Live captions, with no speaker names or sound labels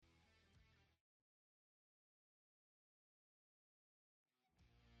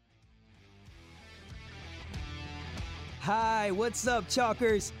Hi, what's up,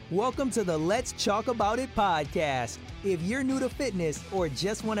 Chalkers? Welcome to the Let's Chalk About It podcast. If you're new to fitness or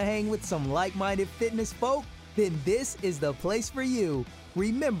just want to hang with some like-minded fitness folk, then this is the place for you.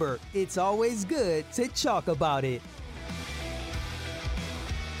 Remember, it's always good to chalk about it.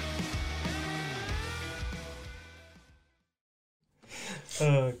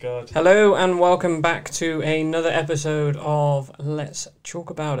 Oh, God. Hello and welcome back to another episode of Let's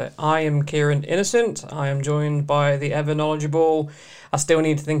Chalk About It. I am Kieran Innocent. I am joined by the ever knowledgeable, I still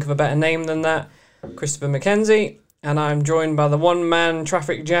need to think of a better name than that, Christopher McKenzie. And I'm joined by the one-man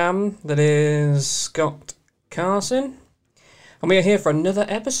traffic jam that is Scott Carson. And we are here for another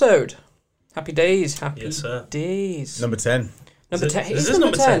episode. Happy days, happy days. Number 10. Number 10. Is this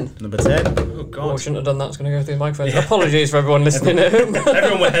number 10? Number 10. Oh, God. Oh, I shouldn't have done that. It's going to go through the microphone. Yeah. Apologies for everyone listening at home.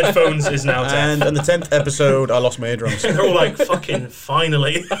 Everyone with headphones is now deaf. And on the 10th episode, I lost my eardrums. They're all like, fucking,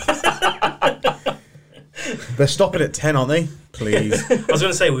 finally. They're stopping at 10, aren't they? Please. I was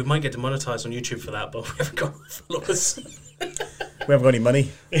going to say, we might get demonetized on YouTube for that, but we haven't got followers. We haven't got any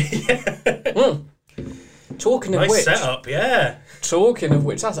money. Talking of Nice which... setup, yeah. Talking of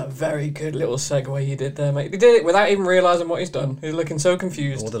which, that's a very good little segue you did there, mate. He did it without even realising what he's done. He's looking so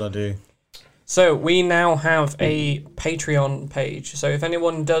confused. What did I do? So, we now have a Patreon page. So, if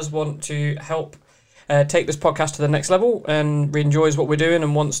anyone does want to help take this podcast to the next level and enjoys what we're doing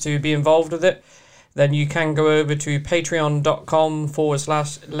and wants to be involved with it, then you can go over to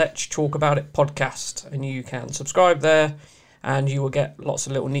patreon.com/Let's Chalk About It podcast. And you can subscribe there and you will get lots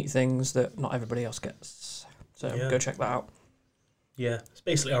of little neat things that not everybody else gets. So, go check that out. Yeah, it's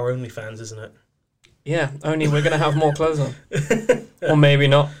basically our OnlyFans, isn't it? Yeah, only we're going to have more clothes on. Or maybe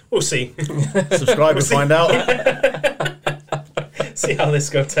not. We'll see. Subscribe and find out. See how this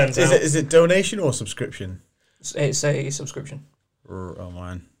turns out. Is it donation or subscription? It's a subscription. Oh,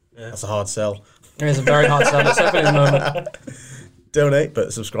 man. Yeah. That's a hard sell. It is a very hard sell, it's definitely the moment. Donate,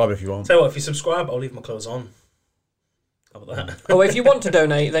 but subscribe if you want. Tell you what, if you subscribe, I'll leave my clothes on. How about that? Oh, if you want to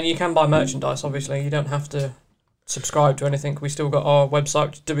donate, then you can buy merchandise, obviously. You don't have to subscribe to anything. We still got our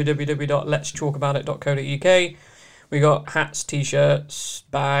website, www.letschalkaboutit.co.uk. We got hats, t-shirts,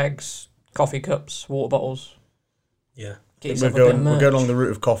 bags, coffee cups, water bottles. Yeah. Get We're yourself a bit of going merch. along the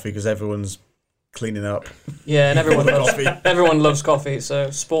route of coffee because everyone's cleaning up. Yeah, and everyone loves Coffee. everyone loves coffee, so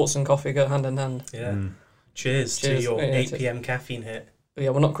sports and coffee go hand in hand. Yeah. Cheers to Cheers. your Yeah, 8 p.m. caffeine hit. But yeah,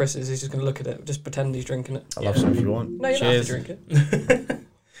 well, not Chris's. He's just going to look at it. Just pretend he's drinking it. I love some if you want. No, you don't have to drink it.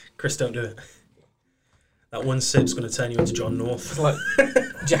 Chris, don't do it. That one sip's going to turn you into John North. It's like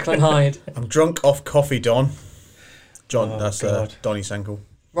Jekyll and Hyde. I'm drunk off coffee, Don. John, Oh, that's God. Donnie Sankel.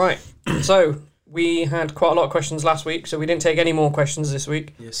 Right. So, we had quite a lot of questions last week, so we didn't take any more questions this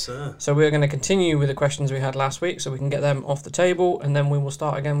week. Yes, sir. So we're going to continue with the questions we had last week so we can get them off the table, and then we will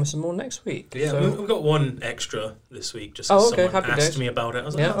start again with some more next week. Yeah, So, we've got one extra this week just Oh, because okay, someone happy asked days. me about it. I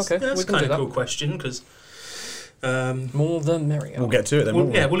was like, Yeah, that's, okay, that's we can kind do of that. cool question because... more the merrier. We'll get to it then, won't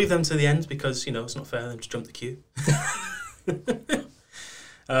we? we'll leave them to the end because, it's not fair for them to jump the queue.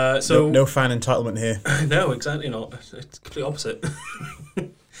 No fan entitlement here. No, exactly not. It's complete opposite.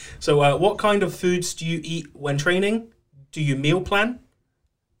 So, what kind of foods do you eat when training? Do you meal plan?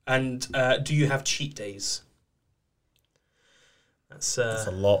 And do you have cheat days? That's That's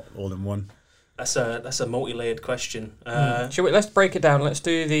a lot, all in one. that's a multi-layered question. Let's break it down. Let's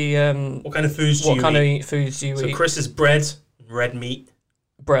do the... What kind of foods do what you kind eat? of foods do you So eat? Chris is bread, red meat,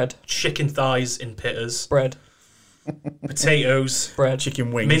 Bread. chicken thighs in pitters, Bread. potatoes, Bread.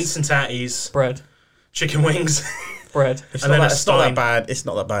 Chicken wings. mince and tatties, Bread. chicken wings. Bread. It's, and not then that, a it's not that stein. bad. It's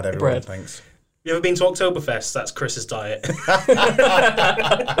not that bad, everyone. Bread. Thanks. You ever been to Oktoberfest? That's Chris's diet.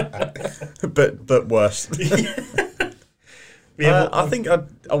 but worse. Yeah, I think I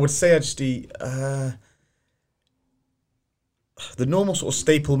would say I just eat the normal sort of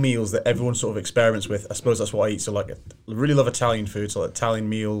staple meals that everyone sort of experiments with. I suppose that's what I eat. So like, I really love Italian food. So like Italian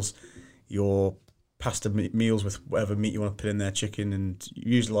meals, your pasta meals with whatever meat you want to put in there, chicken, and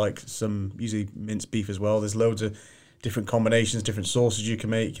usually minced beef as well. There's loads of different combinations, different sauces you can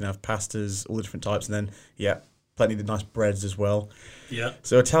make. You can have pastas, all the different types, and then plenty of the nice breads as well. yeah.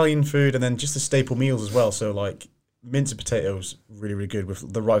 So Italian food, and then just the staple meals as well. So like mince and potatoes, really, really good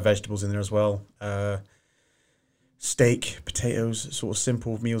with the right vegetables in there as well. Steak, potatoes, sort of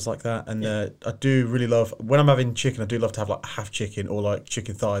simple meals like that. And I do really love, when I'm having chicken, I do love to have like half chicken or like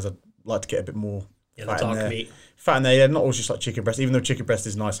chicken thighs. I'd like to get a bit more The fat in dark there. meat. Fat in there, yeah, not always just like chicken breast, even though chicken breast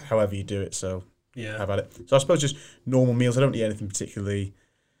is nice however you do it. So Yeah. have at it. So I suppose just normal meals. I don't eat anything particularly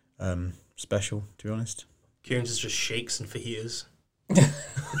special, to be honest, Kieran's is just shakes and fajitas.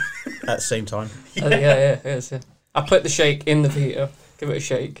 at the same time. Yeah, it is, yeah. I put the shake in the fajita, give it a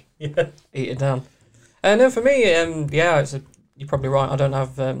shake, Yeah. eat it down. No, for me, yeah, you're probably right. I don't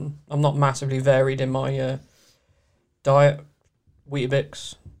have. I'm not massively varied in my diet.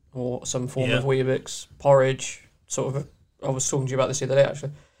 Weetabix or some form of Weetabix, porridge. Sort of. I was talking to you about this the other day,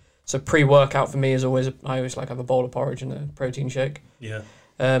 actually. So pre-workout for me is always. I always like have a bowl of porridge and a protein shake. Yeah.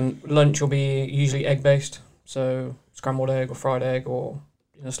 Lunch will be usually egg based, so scrambled egg or fried egg or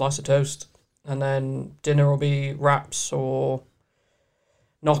a slice of toast, and then dinner will be wraps or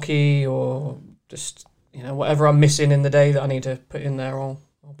gnocchi or just whatever I'm missing in the day that I need to put in there. I'll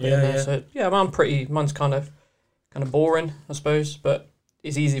put in there. So yeah, mine's kind of boring, I suppose, but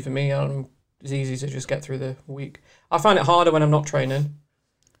it's easy for me. It's easy to just get through the week. I find it harder when I'm not training.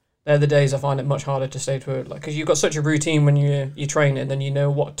 They're the days I find it much harder to stay to it, because you've got such a routine when you're training, then you know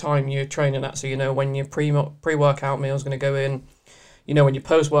what time you're training at, so you know when your pre-workout meal is going to go in, you know when your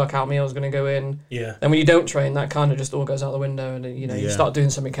post-workout meal is going to go in. Yeah. Then when you don't train, that kind of just all goes out the window, and you start doing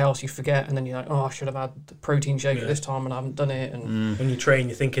something else, you forget, and then you're like, oh, I should have had the protein shake at this time, and I haven't done it. And when you train,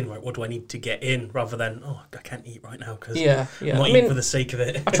 you're thinking, right, what do I need to get in, rather than, oh, I can't eat right now because I'm not eating for the sake of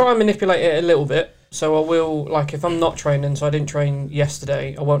it. I try and manipulate it a little bit. So I will, like, if I'm not training, so I didn't train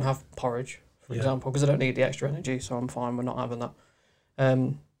yesterday, I won't have porridge, for example, because I don't need the extra energy, so I'm fine with not having that.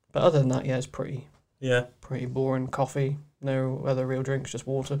 But other than that, it's pretty boring. Coffee, no other real drinks, just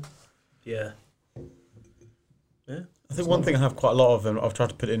water. Yeah. I think one thing I have quite a lot of, and I've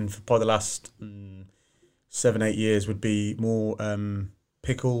tried to put in for probably the last 7-8 years, would be more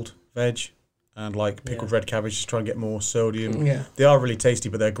pickled veg and like pickled red cabbage, just try and get more sodium. Yeah. They are really tasty,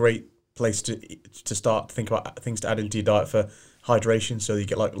 but they're a great place to start to think about things to add into your diet for hydration, so you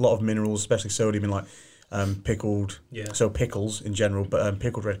get like a lot of minerals, especially sodium in like pickled, so pickles in general, but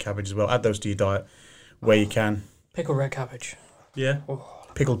pickled red cabbage as well. Add those to your diet where you can. Pickled red cabbage. Yeah. Oh.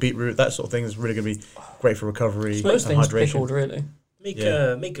 Pickled beetroot, that sort of thing is really going to be great for recovery Most and things hydration. pickled, really.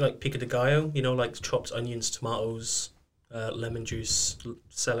 Make like pico de gallo, like chopped onions, tomatoes, lemon juice,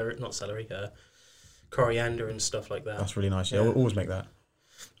 coriander and stuff like that. That's really nice. Yeah, we'll always make that.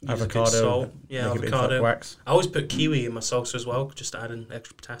 Use Avocado. a bit of salt. Yeah, make avocado. Like wax. I always put kiwi in my salsa as well, just to add in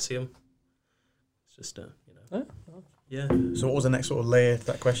extra potassium. It's just yeah. So what was the next sort of layer to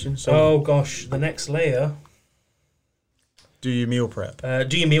that question? So oh gosh, the next layer. do you meal prep?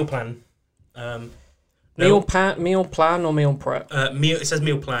 Do your meal plan. Meal plan or meal prep? Meal. It says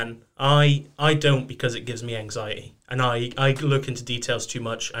meal plan. I don't, because it gives me anxiety, and I look into details too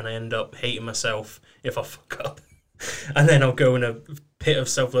much, and I end up hating myself if I fuck up, and then I'll go in a pit of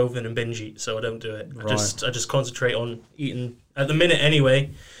self-loathing and binge eat. So I don't do it. I just concentrate on eating at the minute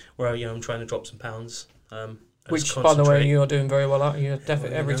anyway, where I'm trying to drop some pounds. Which, by the way, you are doing very well at. You're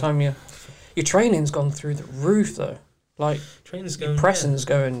definitely every time your training's gone through the roof though. Like training's going, pressing's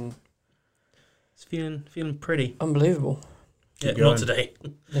going. It's feeling pretty unbelievable. Yeah, not today.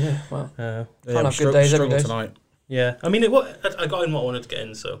 Yeah, well, yeah, can't have good days every day. Tonight. Yeah, I mean, I got in what I wanted to get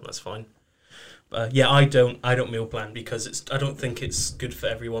in, so that's fine. But I don't meal plan, because I don't think it's good for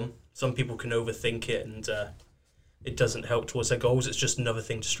everyone. Some people can overthink it, and it doesn't help towards their goals. It's just another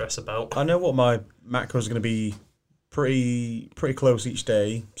thing to stress about. I know what my macros are going to be pretty close each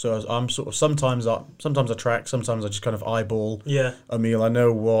day. So I'm sort of sometimes I track, sometimes I just kind of eyeball a meal. I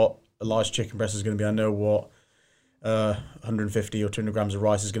know what a large chicken breast is going to be. I know what 150 or 200 grams of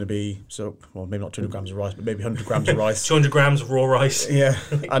rice is going to be. So, well, maybe not 200 grams of rice, but maybe 100 grams of rice. 200 grams of raw rice. Yeah,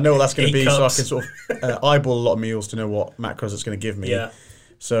 I know what that's going to be. cups. So I can sort of eyeball a lot of meals to know what macros it's going to give me. Yeah.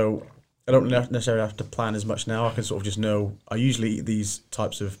 So I don't necessarily have to plan as much now. I can sort of just know I usually eat these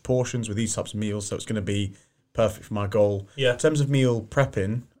types of portions with these types of meals, so it's going to be perfect for my goal. Yeah. In terms of meal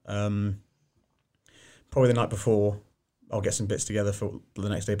prepping, probably the night before, I'll get some bits together for the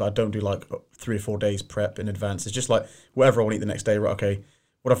next day, but I don't do like 3 or 4 days prep in advance. It's just like whatever I want to eat the next day. Right, okay,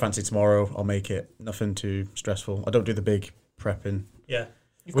 what I fancy tomorrow, I'll make it. Nothing too stressful. I don't do the big prepping. Yeah.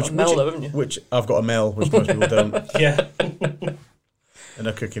 You've got a Mel, though, haven't you? Which I've got a Mel, which most people don't. Yeah. And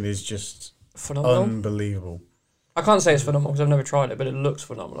her cooking is just phenomenal. Unbelievable. I can't say it's phenomenal because I've never tried it, but it looks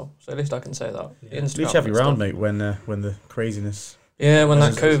phenomenal. So at least I can say that. Yeah. At least you have you around, mate, when the craziness. Yeah, when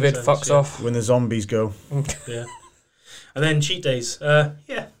that COVID fucks off. When the zombies go. Yeah. And then cheat days.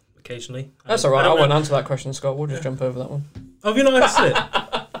 Yeah, occasionally. That's all right. I won't answer that question, Scott. We'll just jump over that one. Oh, have you not answered it?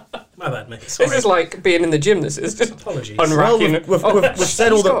 My bad, mate. Sorry. This is like being in the gym. This is just apologies. Unwrapping. Well, we've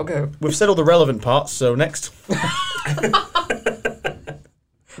said all the relevant parts. So next.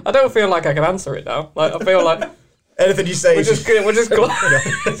 I don't feel like I can answer it now. Like I feel like anything you say, we'll just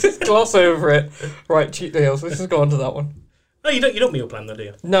gloss over it. Right, cheat deals. Let's just go on to that one. No, you don't meal plan though, do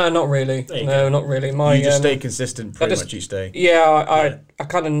you? No, not really. No, not really. You just stay consistent pretty much each day. Yeah, I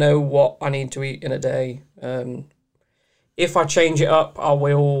kind of know what I need to eat in a day. If I change it up, I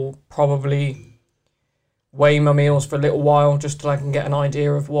will probably weigh my meals for a little while just till I can get an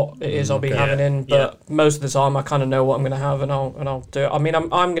idea of what it is I'll be having in. But most of the time, I kind of know what I'm going to have, and I'll do it. I mean, I'm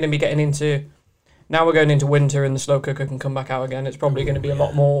going to be getting into. Now we're going into winter, and the slow cooker can come back out again. It's probably going to be a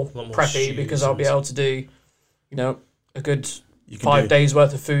lot more preppy because I'll be able to do, a good 5 days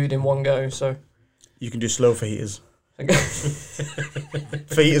worth of food in one go. So you can do slow fajitas.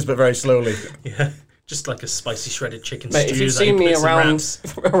 Fajitas, but very slowly. Yeah. Just like a spicy shredded chicken Mate, stew. if you've seen me around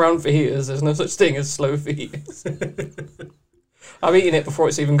fajitas, there's no such thing as slow fajitas. I'm eating it before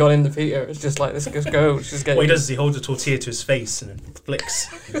it's even gone in the fajita. It's just like, let's just go. What he does is he holds a tortilla to his face and then flicks.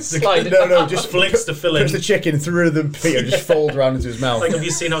 Just flicks the filling. Puts the chicken through the pita, just fold around into his mouth. Like, have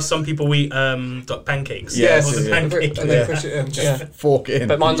you seen how some people eat pancakes? Yes, or the pancake. and then push it in. Just fork it in.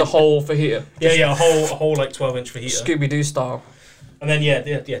 But mine's a whole fajita. Yeah, a whole like 12-inch fajita. Scooby-Doo style. And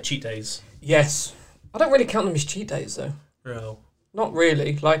then cheat days. Yes. I don't really count them as cheat days though. No. Not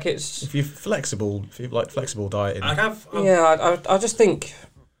really. Like it's. If you like flexible dieting. I just think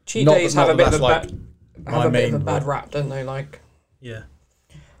cheat days have a bit of a bad rap, don't they? Like. Yeah.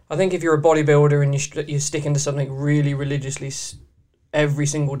 I think if you're a bodybuilder and you're sticking to something really religiously every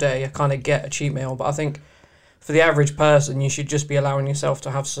single day, I kind of get a cheat meal. But I think for the average person, you should just be allowing yourself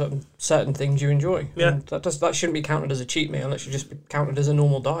to have certain things you enjoy. Yeah. And that shouldn't be counted as a cheat meal. It should just be counted as a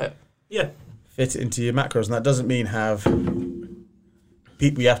normal diet. Yeah. Fit it into your macros, and that doesn't mean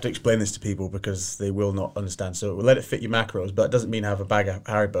we have to explain this to people because they will not understand. So we'll let it fit your macros, but it doesn't mean have a bag of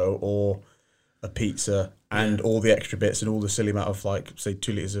Haribo or a pizza and all the extra bits and all the silly amount of, like, say,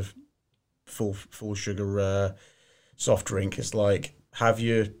 2 litres of full sugar soft drink. It's like, have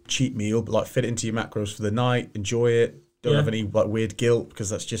your cheat meal, but like fit it into your macros for the night, enjoy it. Don't have any like weird guilt, because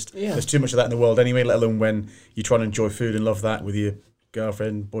that's just there's too much of that in the world anyway, let alone when you're trying to enjoy food and love that with your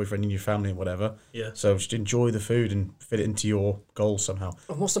girlfriend, boyfriend, and your family and whatever. Yeah. So just enjoy the food and fit it into your goals somehow.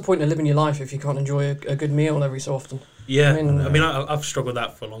 And what's the point of living your life if you can't enjoy a good meal every so often? Yeah. I mean, I've struggled with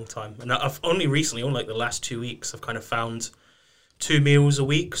that for a long time, and I've only recently, like the last 2 weeks, I've kind of found 2 meals a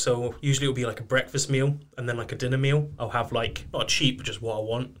week. So usually it'll be like a breakfast meal and then like a dinner meal. I'll have like not cheap, but just what I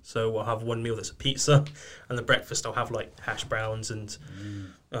want. So I'll have one meal that's a pizza, and the breakfast I'll have like hash browns and.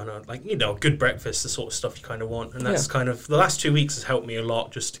 I don't know, like, good breakfast, the sort of stuff you kind of want. And that's kind of, the last 2 weeks has helped me a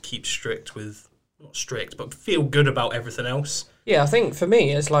lot just to keep not strict, but feel good about everything else. Yeah, I think for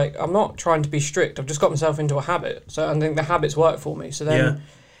me, it's like, I'm not trying to be strict. I've just got myself into a habit. So I think the habits work for me. So then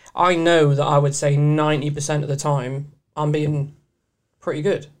I know that I would say 90% of the time, I'm being pretty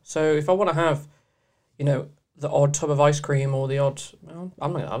good. So if I want to have, the odd tub of ice cream or the odd, I'm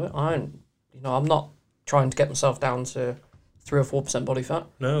not going to have it. I'm not trying to get myself down to 3 or 4% body fat.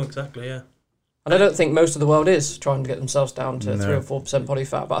 No, exactly, yeah. And I don't think most of the world is trying to get themselves down to 3 or 4% body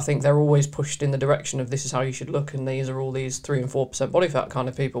fat, but I think they're always pushed in the direction of this is how you should look, and these are all these 3 and 4% body fat kind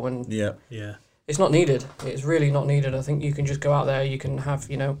of people. And it's not needed. It's really not needed. I think you can just go out there, you can have,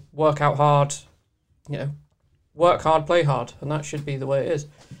 work out hard, work hard, play hard, and that should be the way it is.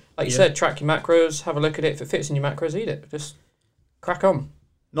 Like you said, track your macros, have a look at it. If it fits in your macros, eat it. Just crack on.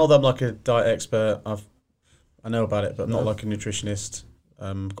 Not that I'm like a diet expert. I know about it, but not like a nutritionist.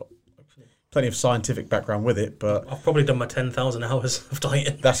 Got plenty of scientific background with it, but I've probably done my 10,000 hours of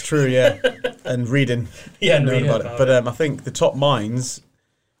dieting. That's true, yeah, and reading, knowing about it. But I think the top minds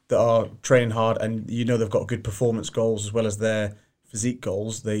that are training hard and they've got good performance goals as well as their physique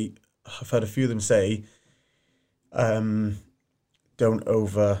goals. I've heard a few of them say, don't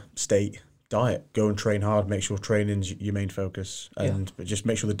overstate diet. Go and train hard. Make sure training's your main focus, but just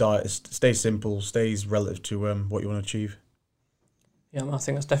make sure the diet stays simple, stays relative to what you want to achieve. Yeah, I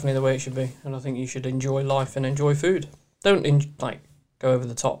think that's definitely the way it should be, and I think you should enjoy life and enjoy food. Don't go over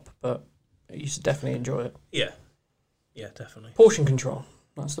the top, but you should definitely enjoy it. Yeah, definitely. Portion control.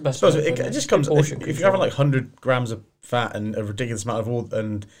 That's the best. It just comes if you're having like 100 grams of fat and a ridiculous amount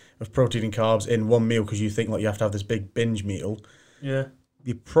of protein and carbs in one meal because you think like you have to have this big binge meal. Yeah.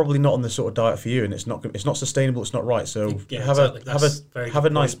 You're probably not on the sort of diet for you, and it's not sustainable. It's not right. So have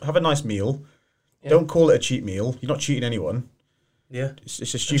a nice meal. Yeah. Don't call it a cheat meal. You're not cheating anyone. Yeah, it's a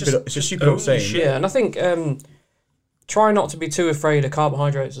stupid old saying. Yeah, and I think try not to be too afraid of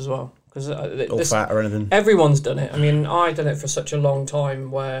carbohydrates as well, because or fat or anything. Everyone's done it. I mean, I done it for such a long time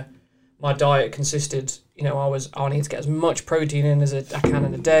where my diet consisted. I need to get as much protein in as I can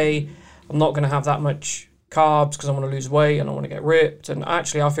in a day. I'm not going to have that much carbs because I want to lose weight and I want to get ripped. And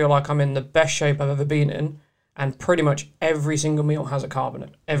actually, I feel like I'm in the best shape I've ever been in. And pretty much every single meal has a carb in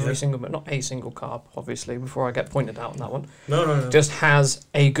it. Every single meal, not a single carb, obviously, before I get pointed out on that one. No. Just has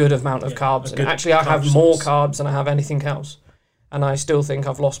a good amount of carbs. And actually, I have more carbs than I have anything else. And I still think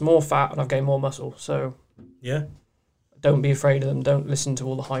I've lost more fat and I've gained more muscle. So, don't be afraid of them. Don't listen to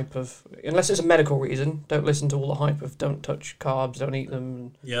all the hype of, unless it's a medical reason, don't listen to all the hype of don't touch carbs, don't eat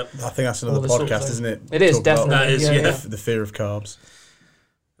them. Yep. I think that's another All this sort of podcast, thing. isn't it? It is, Talk about definitely. That is, yeah, yeah. yeah. the fear of carbs.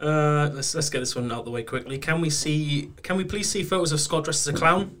 Let's get this one out of the way quickly. Can we please see photos of Scott dressed as a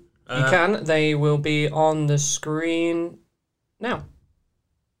clown? You can. They will be on the screen now.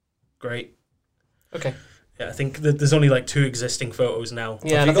 Great. Okay. Yeah, I think that there's only like 2 existing photos now.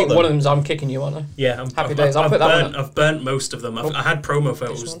 Yeah, and I you think got one them? of them's I'm kicking you on. Yeah, Happy days. I'll put that one up. I've burnt most of them. I had promo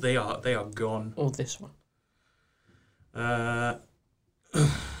photos. one? They are gone. Or this one.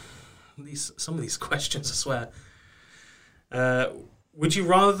 Some of these questions, I swear. Would you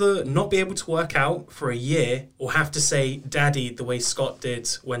rather not be able to work out for a year, or have to say "Daddy" the way Scott did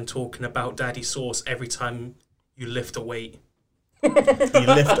when talking about Daddy sauce every time you lift a weight? You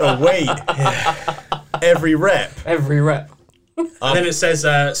lift a weight every rep. Every rep. And then it says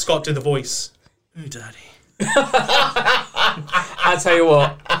Scott did the voice. Oh, Daddy. I tell you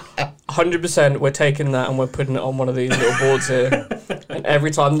what, 100% we're taking that and we're putting it on one of these little boards here. And every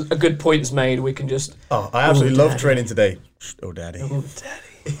time a good point's made, we can just... Oh, I absolutely love Daddy. training today. Oh, Daddy. Oh,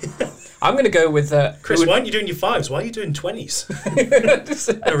 Daddy. I'm going to go with... Chris, why aren't you doing your 5s? Why are you doing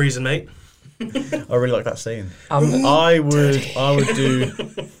 20s? No reason, mate. I really like that saying. I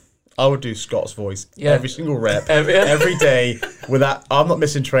I would do Scott's voice Yeah. every single rep, Every- every day. With that, I'm not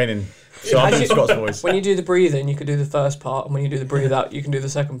missing training, so I'm doing Scott's voice. When you do the breathing, you can do the first part, and when you do the breathe out, you can do the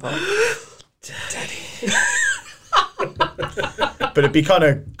second part. But it'd be kind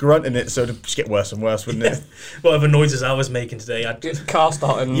of grunting it, so it'd just get worse and worse, wouldn't it? Whatever noises I was making today, It's car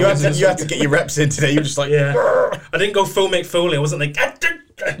starting. You had to get your reps in today. You were just like, yeah. I didn't go full Mick Foley. I wasn't like...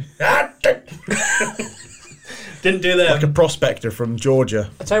 Didn't do that. like a prospector from Georgia.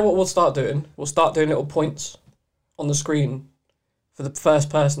 I'll tell you what we'll start doing. We'll start doing little points on the screen for the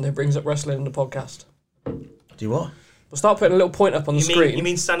first person who brings up wrestling in the podcast. Do what? We'll start putting a little point up on the screen. You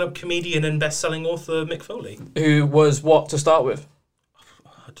mean stand-up comedian and best-selling author Mick Foley? Who was what to start with?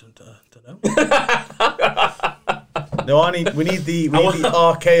 I don't know. No, we need the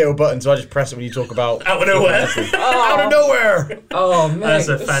RKO button, so I just press it when you talk about Out of nowhere. out of nowhere. Oh man, That's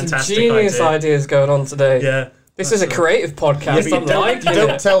a there's fantastic some genius idea. ideas going on today. Yeah. This is a creative podcast. Yeah, I'm but liking you don't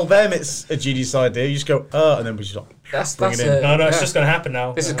it. tell them it's a genius idea. You just go, and then we just like, That's bring it in. it. No, it's Yeah. just going to happen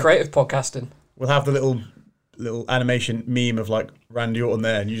now. This is creative podcasting. We'll have the little animation meme of like Randy Orton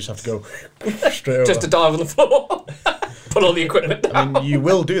there, and you just have to go straight over. Just to dive on the floor, put all the equipment down. I mean, you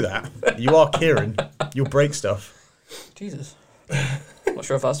will do that. You are Kieran. You'll break stuff. Jesus, not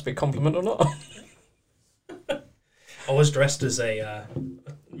sure if that's a big compliment or not. I was dressed as a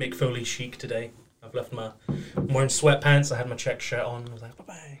Mick Foley chic today. I've left I'm wearing sweatpants. I had my check shirt on. I was like,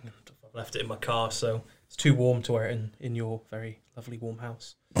 bang. I've left it in my car, so it's too warm to wear it in your very lovely warm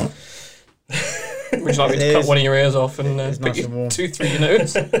house. Would you like me to cut one of your ears off and It's put nice your and warm. tooth through your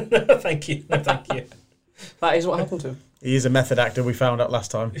nose? No, thank you. No, thank you. That is what happened to him. He is a method actor. We found out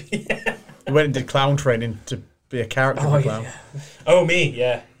last time. He went and did clown training to be a character of a clown. yeah. Oh, me.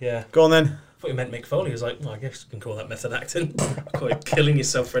 Yeah. Go on then. I thought you meant Mick Foley. I was like, well, I guess you can call that method acting. Quite killing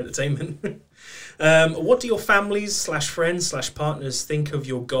yourself for entertainment. What do your families / friends / partners think of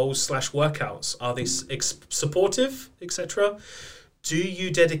your goals / workouts? Are they supportive, etc.? Do you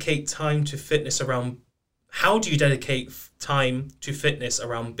dedicate time to fitness around... How do you dedicate time to fitness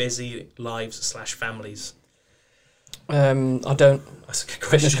around busy lives / families? I don't. That's a good question.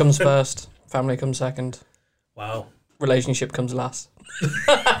 Fitness comes first. Family comes second. Wow. Relationship comes last.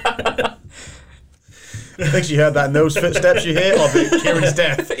 Thanks you heard that. And those footsteps you hear of Kieran's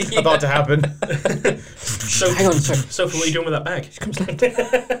death about to happen. So, Hang on a second. Sophie, what are you doing with that bag?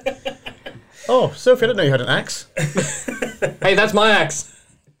 Oh, Sophie, I didn't know you had an axe. Hey, that's my axe.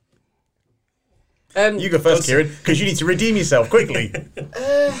 You go first, Kieran, because you need to redeem yourself quickly.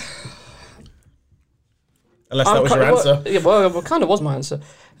 Unless that was your answer. Well, it kind of was my answer.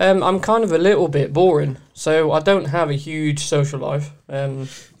 I'm kind of a little bit boring, so I don't have a huge social life.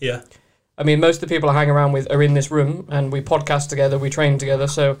 Yeah. I mean, most of the people I hang around with are in this room, and we podcast together, we train together,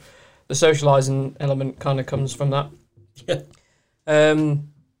 so the socialising element kind of comes from that. Yeah. I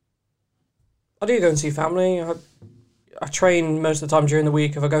do go and see family. I train most of the time during the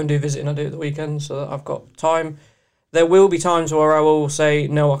week. If I go and do visiting, I do it at the weekend, so that I've got time. There will be times where I will say,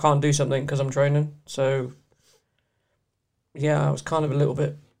 no, I can't do something because I'm training. So, yeah, I was kind of a little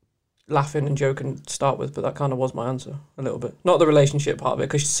bit laughing and joking to start with, but that kind of was my answer, a little bit. Not the relationship part of it,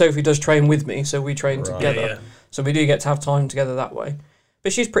 because Sophie does train with me, so we train together. Yeah. So we do get to have time together that way.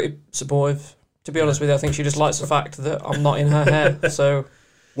 But she's pretty supportive. To be honest with you, I think she just likes the fact that I'm not in her hair, so...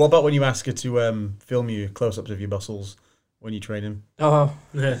 What about when you ask her to film you close-ups of your muscles when you're training? Oh,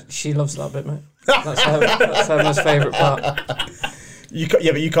 Yeah. she loves that bit, mate. That's Emma's favourite part. But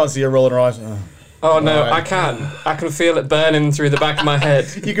you can't see her rolling her eyes. Oh no, Right. I can. I can feel it burning through the back of my head.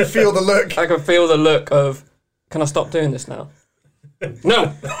 You can feel the look. I can feel the look of, can I stop doing this now?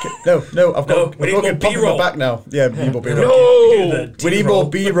 No. No, I've got we need more pop in my B-roll. back now. Yeah, we need more B-roll. No. We need more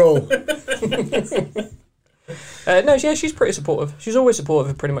B-roll. No, yeah, she's pretty supportive. She's always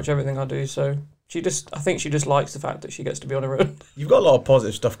supportive of pretty much everything I do. So I think she just likes the fact that she gets to be on her own. You've got a lot of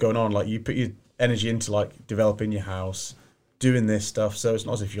positive stuff going on. Like, you put your energy into, like, developing your house, doing this stuff. So it's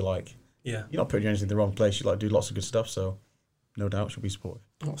not as if you're like, Yeah. you're not putting your energy in the wrong place. You like do lots of good stuff. So no doubt she'll be supportive.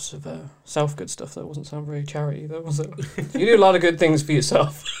 Lots of self-good stuff. That wasn't sound very charity, though, was it? You do a lot of good things for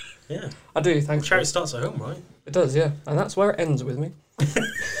yourself. Yeah. I do, thanks. Charity starts at home, right? It does, yeah. And that's where it ends with me.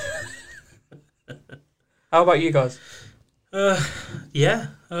 How about you guys? Yeah.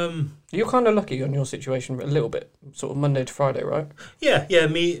 You're kind of lucky on your situation a little bit, sort of Monday to Friday, right? Yeah.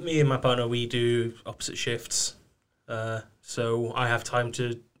 Me and my partner, we do opposite shifts. So I have time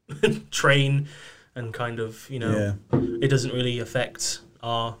to train and kind of, it doesn't really affect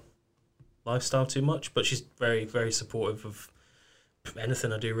our lifestyle too much, but she's very, very supportive of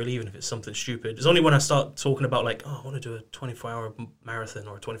anything I do, really, even if it's something stupid. It's only when I start talking about, like, I want to do a 24-hour marathon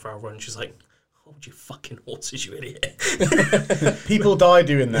or a 24-hour run, she's like, hold your fucking horses, you idiot. People die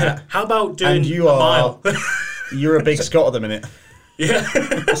doing that. How about doing And you a are mile? You're a big Scot at the minute.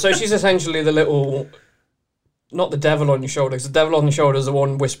 Yeah. So she's essentially the little, not the devil on your shoulder, because the devil on your shoulder is the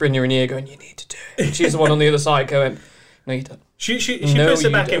one whispering in your ear going, you need to do it. And she's the one on the other side going, no, you don't. She No, puts it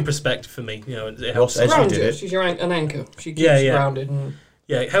you back in don't. perspective for me. It Ross helps. Edgley Grounds did you. it. She's an anchor. She keeps Yeah, you yeah. grounded. And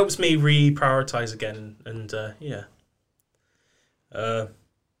Yeah, it helps me reprioritize again, and yeah. So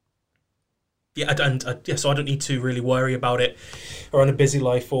I don't need to really worry about it or on a busy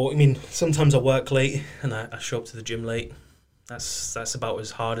life. Or, I mean, sometimes I work late and I show up to the gym late. That's about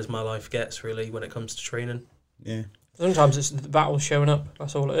as hard as my life gets, really, when it comes to training. Yeah. sometimes it's the battle showing up.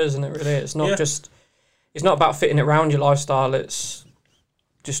 That's all it is, isn't it, really? It's not Yeah. it's not about fitting it around your lifestyle. It's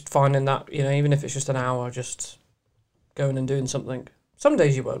just finding that, even if it's just an hour, just going and doing something. Some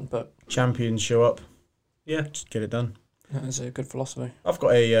days you won't, but Champions show up. Yeah. Just get it done. that is a good philosophy. I've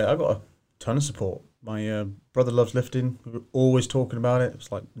got a ton of support. My brother loves lifting. We're always talking about it.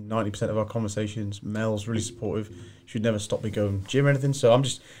 It's like 90% of our conversations. Mel's really supportive. She'd never stop me going gym or anything. So I'm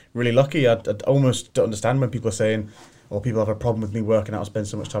just really lucky. I almost don't understand when people are saying, or people have a problem with me working out and spend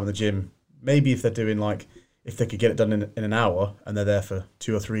so much time in the gym. Maybe if they're doing if they could get it done in an hour and they're there for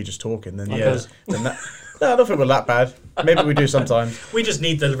 2 or 3 just talking, then then that. No, I don't think we're that bad. Maybe we do sometimes. We just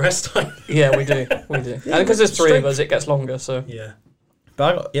need the rest time. Yeah, we do. And because there's 3 of us, it gets longer. So Yeah.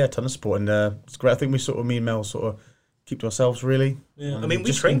 But I got a ton of support, and it's great. I think me and Mel sort of keep to ourselves, really. Yeah. I mean,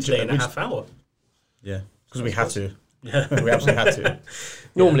 we trained today in a half hour. Yeah, because we had to. Yeah. We absolutely had to.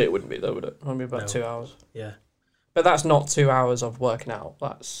 normally it wouldn't be though, would it? It'd be about No. 2 hours. Yeah. But that's not 2 hours of working out.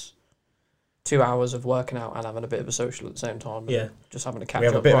 That's 2 hours of working out and having a bit of a social at the same time. Yeah. Just having a catch We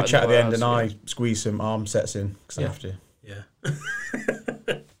have up. a bit of right a chat at the end, hours, and I squeeze some arm sets in because I Yeah. have to. Yeah.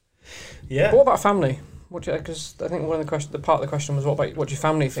 Yeah. But what about family? Because I think one of the part of the question was what do your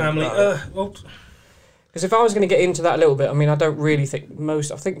family think? Family. about it? Well, Because if I was going to get into that a little bit, I mean, I don't really think I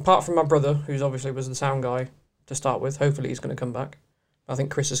think apart from my brother, who's obviously was the sound guy to start with, hopefully he's going to come back. I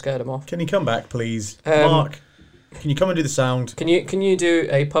think Chris has scared him off. Can you come back, please, Um, Mark? Can you come and do the sound? Can you do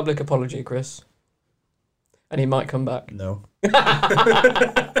a public apology, Chris? And he might come back. No.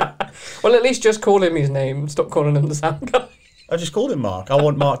 Well, at least just call him his name. Stop calling him the sound guy. I just called him Mark. I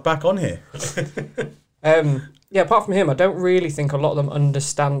want Mark back on here. Yeah, apart from him, I don't really think a lot of them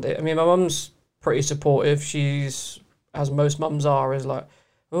understand it. I mean, my mum's pretty supportive. She's, as most mums are, is like,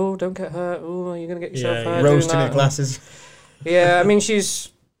 oh, don't get hurt. Oh, you're going to get yourself Yeah, hurt. yeah. doing Rose tinted that." glasses. Yeah, I mean, she's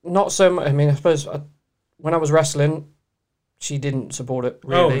not so much. I mean, I suppose when I was wrestling, she didn't support it,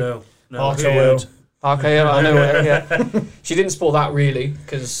 really. Oh, no. RKO. RKO, I know it, yeah. She didn't support that, really,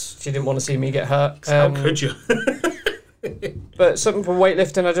 because she didn't want to see me get hurt. How could you? But something for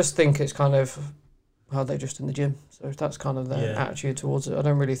weightlifting, I just think it's kind of, they're just in the gym. So that's kind of their Yeah. attitude towards it. I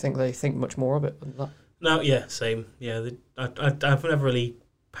don't really think they think much more of it than that. No, yeah, same. Yeah, I've never really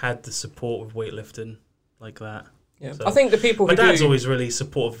had the support of weightlifting like that. Yeah, So- I think the people My who dad's do, always really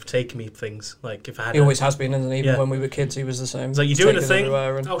supportive of taking me things. Like, if I had he always has been, isn't he? Even Yeah. when we were kids, he was the same. It's like, you doing a Take us thing?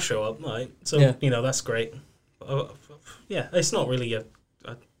 everywhere and- I'll show up, right? So, Yeah. that's great. Yeah, it's not really a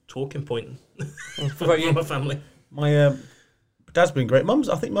talking point What about you? for my family. My dad's been great.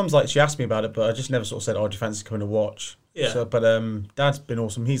 I think mum's like, she asked me about it, but I just never sort of said, "Oh, do you fancy coming to watch?" Yeah. So, but dad's been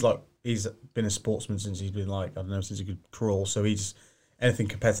awesome. He's been a sportsman since he's been since he could crawl. So he's anything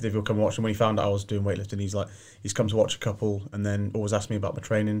competitive, he'll come watch. And when he found out I was doing weightlifting, he's come to watch a couple, and then always asked me about my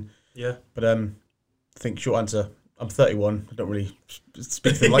training. Yeah. But I think short answer, I'm 31. I don't really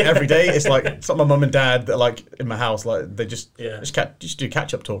speak to them like every day. It's like it's like my mum and dad that are like in my house. Like they just do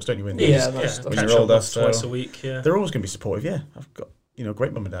catch up talks, don't you? When Yeah, you're that's when Catch you're up older, once, twice a week. Yeah. they're always going to be supportive. Yeah, I've got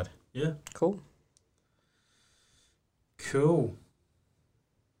great mum and dad. Yeah. Cool. Cool.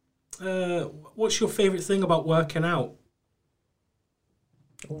 What's your favourite thing about working out?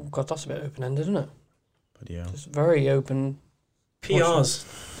 Oh God, that's a bit open ended, isn't it? But yeah, Just very open. PRs.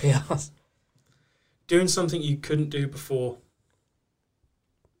 PRs. Doing something you couldn't do before.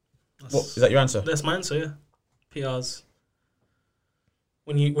 what is that your answer? That's my answer. Yeah. PRs.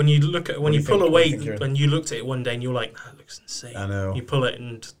 When you look at when do you you pull think? a What do you weight, think, Kieran? when you looked at it one day and you're like, that looks insane. I know. You pull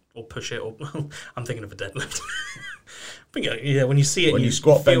it or push it, or I'm thinking of a deadlift. But yeah, when you see it, When you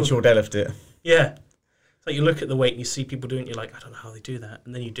squat, feel- bench, or deadlift it. Yeah. It's like you look at the weight and you see people doing it, you're like, I don't know how they do that.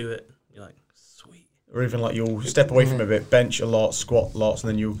 And then you do it, you're like, sweet. Or even like you'll step away from it a bit, bench a lot, squat lots, and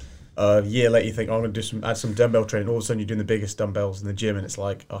then you a year later you think, oh, I'm going to add some dumbbell training. All of a sudden you're doing the biggest dumbbells in the gym, and it's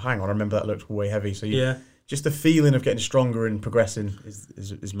like, oh, hang on, I remember that looked way heavy. So just the feeling of getting stronger and progressing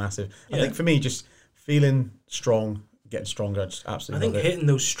is massive. Yeah. I think for me, just feeling strong, getting stronger, I just I absolutely think love it. hitting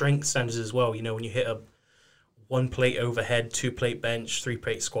those strength standards as well, when you hit a 1 plate overhead, 2 plate bench, 3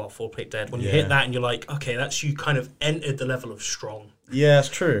 plate squat, 4 plate dead. When you hit that and you're like, okay, that's you kind of entered the level of strong. Yeah, that's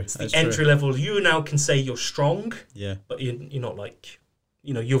true. It's the entry level. You now can say you're strong, Yeah. but you're not like,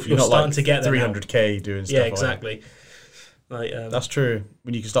 you're You're not starting like to get there 300k doing stuff. Yeah, like exactly. Like, that's true.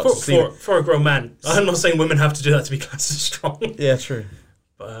 When you can start to see for a grown man. I'm not saying women have to do that to be classed as strong. Yeah, true.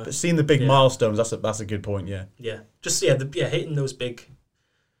 But seeing the big milestones, that's a good point. Yeah. Yeah. Just hitting those big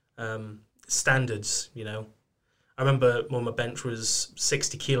standards. I remember when my bench was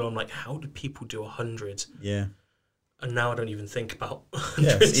 60 kilo. I'm like, how do people do 100? Yeah. And now I don't even think about 100.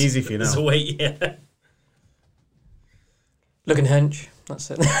 Yeah, it's easy for you As now. a weight, yeah. Looking hench.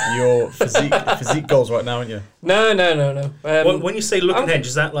 That's it. Your physique goals right now, aren't you? No. When you say looking hedge,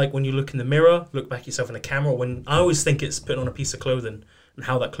 is that like when you look in the mirror, look back at yourself in the camera? When I always think it's putting on a piece of clothing and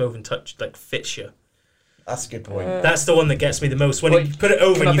how that clothing fits you. That's a good point. That's the one that gets me the most. When you put it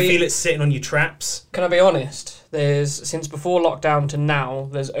over and you feel it sitting on your traps. Can I be honest? Since before lockdown to now,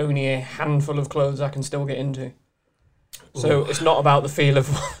 there's only a handful of clothes I can still get into. So it's not about the feel of.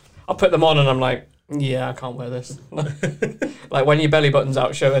 I put them on and I'm like, yeah, I can't wear this. Like when your belly button's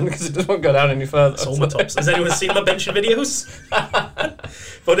out showing because it just won't go down any further. That's all my tops. Has anyone seen my benching videos?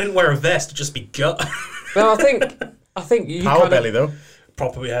 If I didn't wear a vest, it'd just be gut. Well, I think you Power belly though.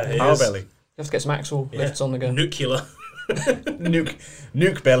 Probably, yeah. It Power is. belly. You have to get some axle lifts on the go. Nuclear.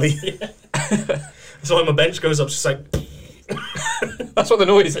 Nuke belly. So when my bench goes up, it's just like. That's what the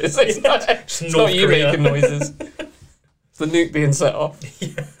noise is. It's not North you Korea. making noises. It's the nuke being set off.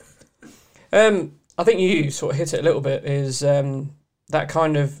 Yeah. I think you sort of hit it a little bit. Is that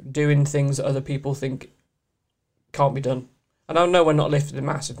kind of doing things that other people think can't be done? And I know we're not lifting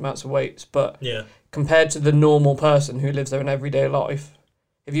massive amounts of weights, but compared to the normal person who lives their everyday life,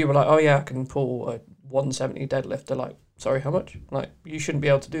 if you were like, oh yeah, I can pull a 170 deadlift, they're like, sorry, how much? Like, you shouldn't be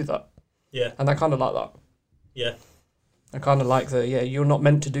able to do that. Yeah. And I kind of like that. Yeah. I kind of like you're not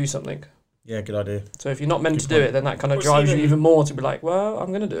meant to do something. Yeah, good idea. So if you're not meant to do it, then that kind of Well, drives see, you even more to be like, well, I'm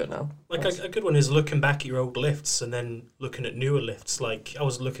going to do it now. Like a good one is looking back at your old lifts and then looking at newer lifts. Like I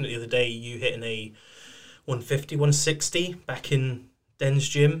was looking at the other day, you hitting a 150, 160 back in Den's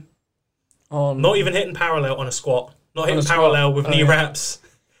gym. Not even hitting parallel on a squat. Not hitting parallel with knee wraps.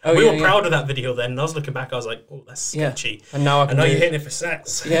 We were proud of that video then. And I was looking back, I was like, oh, that's sketchy. Yeah. And now you're hitting it for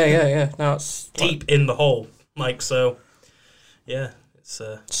sets. Yeah. Now it's deep in the hole. Like, so, yeah. It's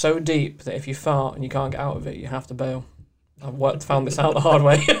so deep that if you fart and you can't get out of it, you have to bail. I've found this out the hard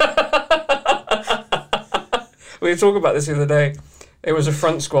way. We were talking about this the other day. It was a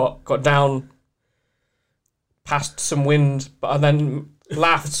front squat, got down past some wind, but I then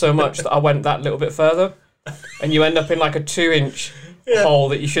laughed so much that I went that little bit further, and you end up in like a 2-inch hole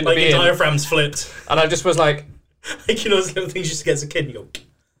that you shouldn't be in. Like your diaphragm's flipped. And I just was like... Like, those little things you used to get as a kid, and you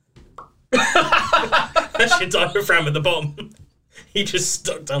go... That's your diaphragm at the bottom. He just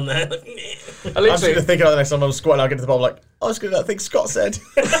stuck down there. Like, I'm just going to think about the next time I'm squatting, I'll get to the bottom like, I was going to do that thing Scott said.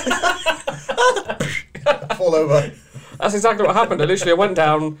 Fall over. That's exactly what happened. I went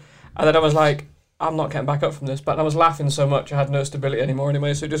down, and then I was like, I'm not getting back up from this. But I was laughing so much, I had no stability anymore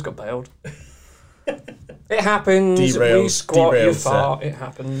anyway, so it just got bailed. It happens. We squat, you fart. It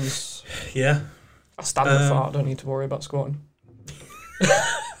happens. Yeah. I stand the fart. Don't need to worry about squatting.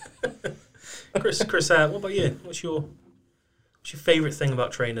 Chris, what about you? What's your favourite thing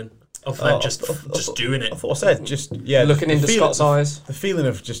about training? Other than just doing it. I thought I said just looking into Scott's eyes. The feeling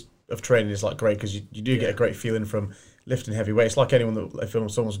of just of training is like great because you do get a great feeling from lifting heavy weights. Like anyone that if someone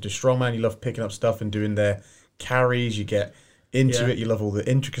wants to do strongman, you love picking up stuff and doing their carries. You get into it. You love all the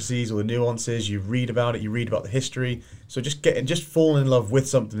intricacies, all the nuances. You read about it. You read about the history. So just falling in love with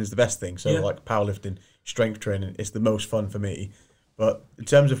something is the best thing. So like powerlifting, strength training, it's the most fun for me. But in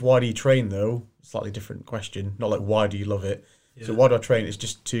terms of why do you train though, slightly different question. Not like why do you love it. So why do I train? It's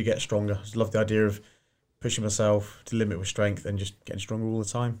just to get stronger. I just love the idea of pushing myself to limit with strength and just getting stronger all the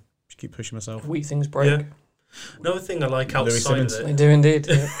time. Just keep pushing myself. Weak things break. Yeah. Another thing I like outside of They it. do indeed.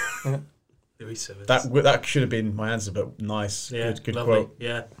 Yeah. Louis Simmons. That should have been my answer, but nice. Yeah, good lovely. quote.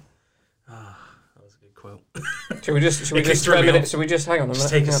 Yeah. That was a good quote. Should we just threw me off. Should we just hang on a minute? Just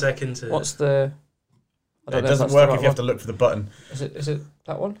take a second to. What's the? I don't It know doesn't that's work the if right you have to one. look for the button. Is it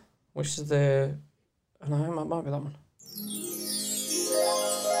that one? Which is the? Oh, no, it might be that one.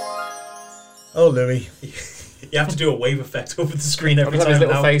 Oh, Louis. You have to do a wave effect over the screen I've every got his time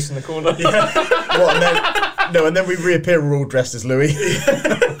little now. face in the corner. And then we reappear. We're all dressed as Louis.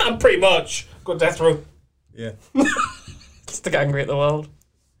 I'm pretty much got death row. Yeah. Just to get angry at the world.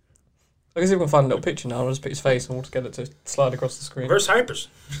 I guess if we can find a little picture now, I'll just put his face and we'll just get it to slide across the screen. Reverse hypers.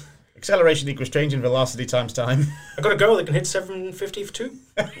 Acceleration equals change in velocity times time. I got a girl that can hit 750 for 2.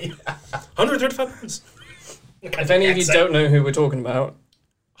 135 pounds. If any of you don't know who we're talking about,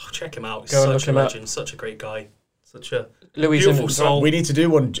 Check him out. He's Go and such look a him up. legend, such a great guy. Such a Louis beautiful Simmons. soul. We need to do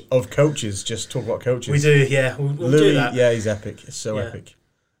one of coaches. Just talk about coaches. We do, yeah. We'll do Louis, that. yeah, he's epic. It's so Yeah. epic.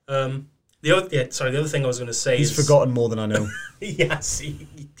 The other thing I was going to say He's is forgotten more than I know. yes,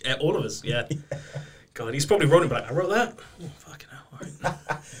 all of us. Yeah. God, he's probably wrote it, but I wrote that. Oh, fucking hell! All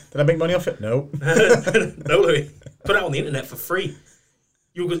right. Did I make money off it? No. No, Louis. Put it on the internet for free.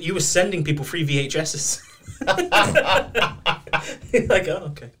 You were sending people free VHSs. Like, oh,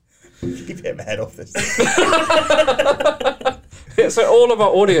 okay. Keep hitting my head off this. So all of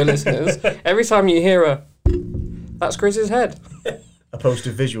our audio listeners, every time you hear a, that's Chris's head. Opposed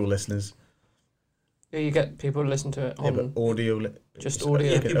to visual listeners. Yeah, you get people to listen to it Yeah, on but audio. just it's- audio.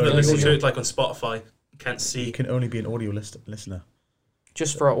 Yeah, you can people that only listen be- to it like on Spotify can't see. You can only be an audio listener.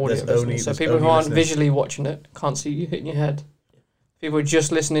 just for our audio There's listeners. only- So there's people who only aren't listeners. visually watching it can't see you hitting your head. People are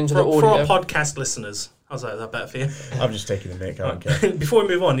just listening to For the our audio. podcast listeners, how's that? Is that better for you? I'm just taking the mic. I don't care. Before we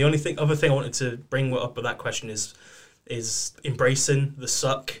move on, the other thing I wanted to bring up with that question is embracing the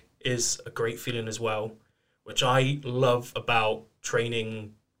suck is a great feeling as well, which I love about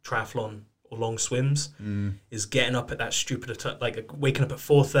training triathlon or long swims. Is getting up at that stupid like waking up at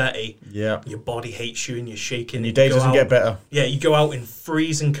 4:30. Yeah. Your body hates you and you're shaking. And your you day go doesn't out- get better. Yeah, you go out in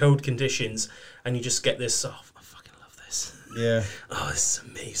freezing cold conditions and you just get this. Oh, I fucking love this. Yeah. Oh, this is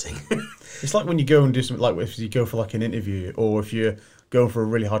amazing. It's like when you go and do something, like if you go for like an interview or if you're going for a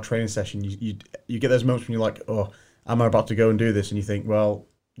really hard training session, you get those moments when you're like, oh, am I about to go and do this? And you think, well,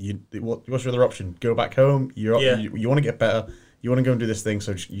 what's your other option? Go back home. You want to get better. You want to go and do this thing,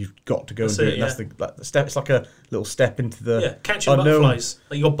 so you've got to go and do it. And that's the step. It's like a little step into the catching unknown. butterflies.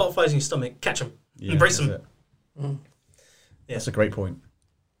 Like you got butterflies in your stomach. Catch them. Yeah, Embrace that's them. it. Yeah. That's a great point.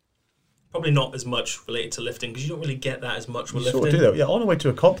 Probably not as much related to lifting because you don't really get that as much with You lifting. sort of do that. Yeah, on the way to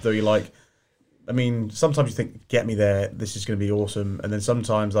a comp though, you're like, I mean, sometimes you think, get me there, this is going to be awesome, and then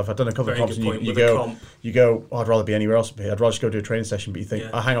sometimes I've done a couple Very of comps, good and point. you With a go, comp. oh, I'd rather be anywhere else. I'd rather just go do a training session. But you think, Yeah.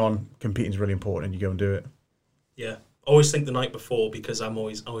 oh, hang on, competing's really important, and you go and do it. Yeah. Always think the night before because I'm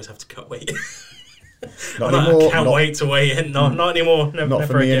always have to cut weight. Not I anymore. can't wait to weigh in. No, not anymore. Never, Not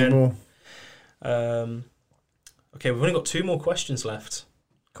never for me again. anymore. Okay, we've only got 2 more questions left.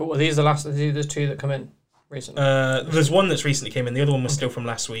 Cool. Well, these are the two that come in recently. There's one that's recently came in. The other one was still from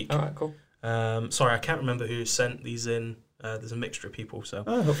last week. All right, cool. Sorry, I can't remember who sent these in. There's a mixture of people. So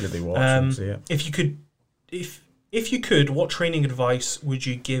Hopefully they watch and see it. if you could, what training advice would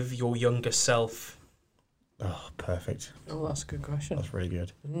you give your younger self? Oh, perfect. Oh, that's a good question. That's really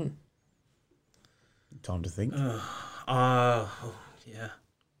good. Time to think. Yeah.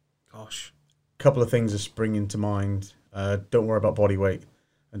 Gosh. Couple of things are springing to mind. Don't worry about body weight,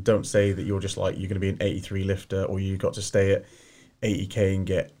 and don't say that you're going to be an 83 lifter, or you got to stay at 80k and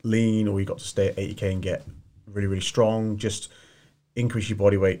get lean, or you got to stay at 80k and get really, really strong. Just increase your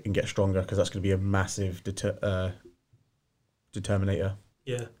body weight and get stronger, because that's going to be a massive determinator.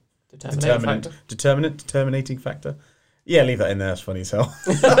 Yeah. Determinating factor. Yeah, leave that in there. That's funny as hell.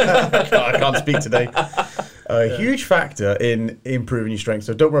 I can't speak today. A huge factor in improving your strength.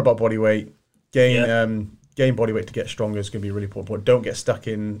 So don't worry about body weight. Gain body weight to get stronger is going to be really important. Don't get stuck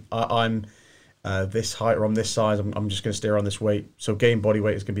in, I'm this height or I'm this size. I'm just going to stay around this weight. So gain body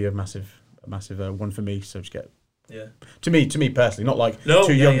weight is going to be a massive one for me. So just get. Yeah. To me personally, not like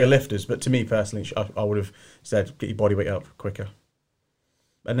younger lifters, but to me personally, I would have said get your body weight up quicker.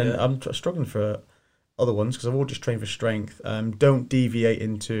 And then Yeah. I'm struggling for other ones because I've all just trained for strength. Don't deviate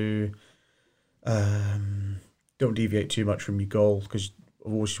into, don't deviate too much from your goal because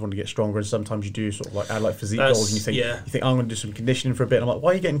I've always just wanted to get stronger. And sometimes you do sort of like add like physique That's- goals, and you yeah. think I'm going to do some conditioning for a bit. And I'm like,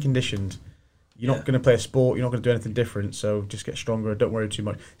 why are you getting conditioned? You're not going to play a sport. You're not going to do anything different. So just get stronger. Don't worry too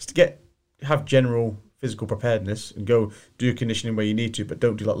much. Just have general physical preparedness and go do your conditioning where you need to, but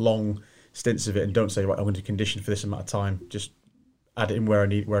don't do like long stints of it. And don't say, right, I'm going to condition for this amount of time. Just add it in where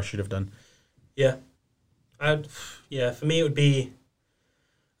I should have done. Yeah. For me it would be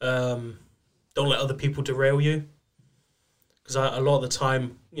don't let other people derail you. Because a lot of the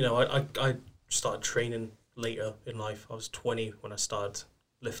time, I started training later in life. I was 20 when I started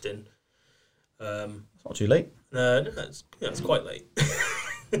lifting. It's not too late. No, it's quite late.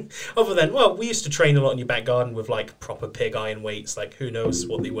 Other than, we used to train a lot in your back garden with like proper pig iron weights, like who knows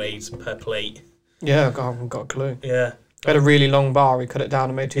what they weighed per plate. Yeah, I haven't got a clue. Yeah. We had a really long bar. We cut it down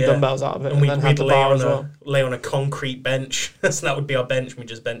and made two dumbbells out of it, and then had the bar as well. Lay on a concrete bench. So that would be our bench. We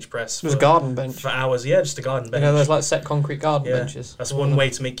just bench press. It was a garden bench. For hours. Yeah, just a garden bench. There's like set concrete garden benches. That's one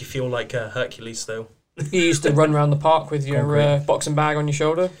way to make you feel like Hercules, though. You used to run around the park with your boxing bag on your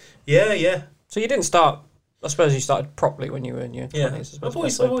shoulder. Yeah. So you didn't start. I suppose you started properly when you were in your 20s. I've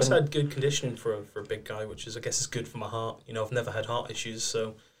always had good conditioning for a big guy, which is, I guess, is good for my heart. I've never had heart issues,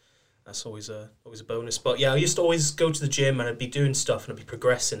 so that's always a bonus. But yeah, I used to always go to the gym and I'd be doing stuff and I'd be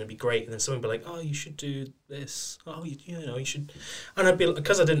progressing, it'd be great, and then someone would be like, "Oh, you should do this. Oh, you should," and I'd be like,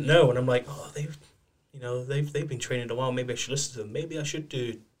 because I didn't know, and I'm like, "Oh, they've been training a while. Maybe I should listen to them. Maybe I should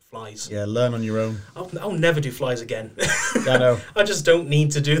do flies." Yeah, learn on your own. I'll never do flies again. I know. I just don't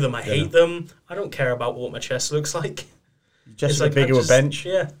need to do them. I hate them. I don't care about what my chest looks like. Just It's bigger with bench.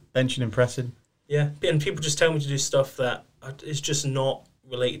 Yeah. Benching and pressing. Yeah, and people just tell me to do stuff that is just not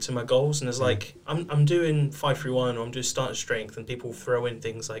related to my goals. And it's like, I'm doing 5-3-1 or I'm doing starting strength, and people throw in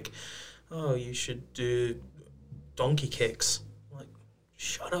things like, "Oh, you should do donkey kicks." I'm like,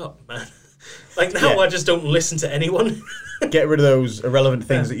 shut up, man. Like now I just don't listen to anyone. Get rid of those irrelevant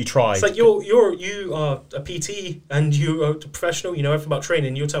things that you tried. It's like you are a PT and you are a professional, you know everything about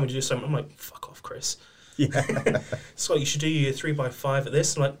training, you're telling me to do something. I'm like, fuck off, Chris. Yeah. So you should do your 3x5 at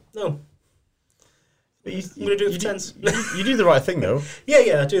this. I'm like, no. But I'm going to do it for tens. You do the right thing, though.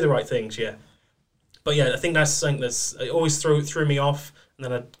 Yeah, I do the right things, yeah. But yeah, I think that's something it always threw me off, and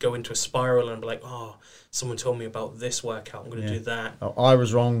then I'd go into a spiral and I'd be like, oh, someone told me about this workout, I'm going to do that. Oh, I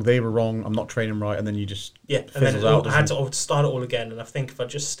was wrong, they were wrong, I'm not training right, and then you just and then I had to start it all again, and I think if I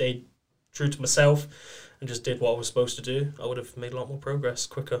just stayed true to myself and just did what I was supposed to do, I would have made a lot more progress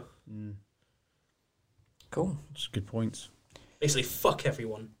quicker. Cool. That's good points. Basically, fuck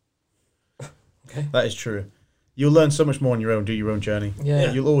everyone. Okay. That is true. You'll learn so much more on your own, do your own journey.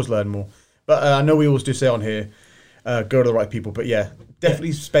 Yeah. You'll always learn more. But I know we always do say on here, go to the right people, but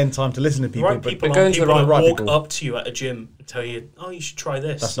definitely spend time to listen to people. The right people but aren't people that right walk people. up to you at a gym and tell you, oh, you should try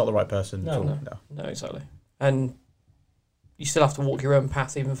this. That's not the right person at all. No, exactly. And you still have to walk your own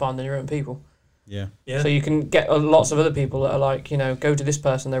path, even finding your own people. Yeah. Yeah. So you can get lots of other people that are like, go to this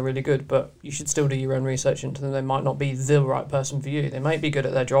person, they're really good, but you should still do your own research into them. They might not be the right person for you. They might be good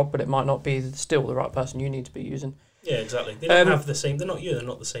at their job, but it might not be still the right person you need to be using. Yeah, exactly. They don't have the same. They're not you. They're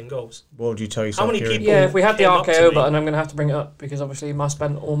not the same goals. What would you tell yourself? How many Kieran? people? Yeah, if we had the came up to RKO me. button, I'm going to have to bring it up because obviously I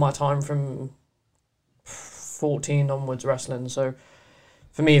spent all my time from 14 onwards wrestling. So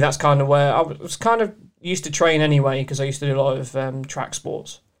for me, that's kind of where I was kind of used to train anyway because I used to do a lot of track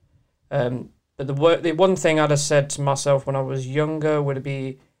sports. But the one thing I'd have said to myself when I was younger would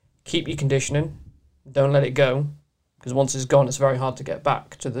be keep your conditioning, don't let it go, because once it's gone, it's very hard to get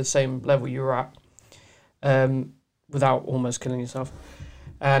back to the same level you were at without almost killing yourself.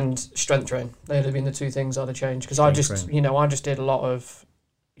 And strength train. They'd have been the two things I'd have changed because I just did a lot of,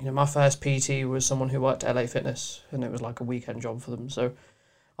 my first PT was someone who worked at LA Fitness and it was like a weekend job for them. So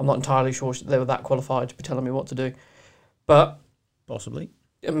I'm not entirely sure they were that qualified to be telling me what to do, but Possibly.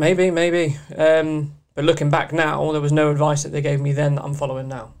 Maybe. But looking back now, there was no advice that they gave me then that I'm following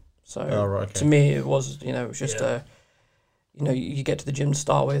now. So to me, it was, it was just you get to the gym to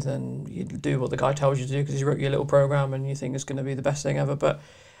start with and you do what the guy tells you to do because he wrote you a little program and you think it's going to be the best thing ever. But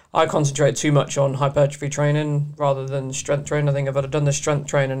I concentrate too much on hypertrophy training rather than strength training. I think if I'd have done the strength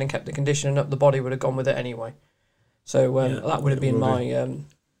training and kept the conditioning up, the body would have gone with it anyway. So that would have been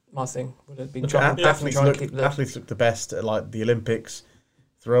my thing. Would have been definitely trying to keep the athletes look the best at like the Olympics.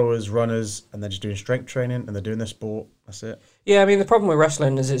 Throwers, runners, and they're just doing strength training and they're doing their sport. That's it. Yeah, I mean, the problem with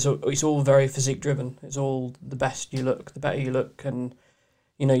wrestling is it's all very physique driven. It's all the best you look, the better you look, and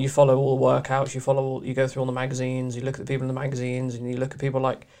you follow all the workouts. You go through all the magazines. You look at the people in the magazines, and you look at people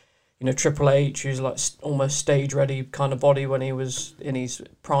like, Triple H, who's like almost stage ready kind of body when he was in his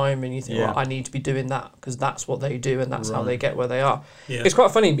prime, and you think, well, I need to be doing that because that's what they do and that's how they get where they are. Yeah. It's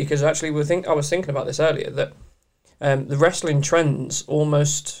quite funny because actually I was thinking about this earlier that the wrestling trends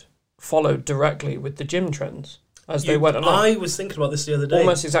almost followed directly with the gym trends as they went along. I was thinking about this the other day.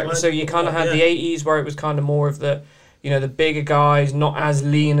 Almost exactly. So you kind of had the 80s where it was kind of more of the, the bigger guys, not as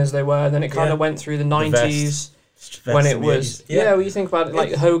lean as they were. Then it kind of went through the 90s. When it was, well, you think about it,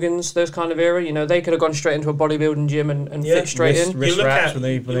 like Hogan's, those kind of era, they could have gone straight into a bodybuilding gym and fit straight in. Wrist wraps when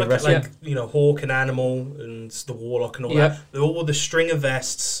they wrestle. Hawk and Animal and the Warlock and all that. All the stringer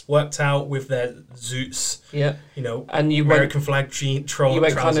vests worked out with their zoots. Yeah. And American flag trousers. You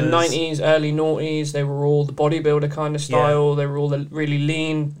went kind of 90s, early noughties. They were all the bodybuilder kind of style. Yeah. They were all the really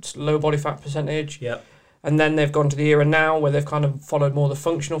lean, low body fat percentage. Yeah. And then they've gone to the era now where they've kind of followed more the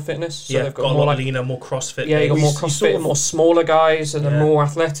functional fitness. So they've got more leaner, more CrossFit. Yeah, you've got more CrossFit, more smaller guys and more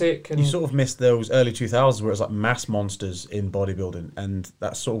athletic. And you sort of missed those early 2000s where it was like mass monsters in bodybuilding, and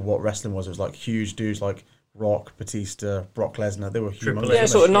that's sort of what wrestling was. It was like huge dudes like Rock, Batista, Brock Lesnar. They were humongous. Yeah,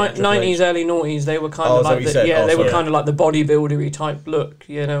 sort of 90s, early noughties. They were kind of like they were kind of like the bodybuildery type look.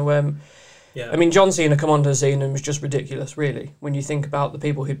 Yeah. I mean, John Cena come onto the scene and was just ridiculous, really. When you think about the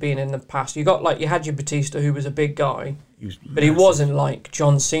people who'd been in the past, you had your Batista, who was a big guy, but he wasn't like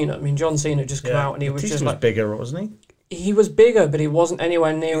John Cena. I mean, John Cena just came out and he Batista was just like bigger, wasn't he? He was bigger, but he wasn't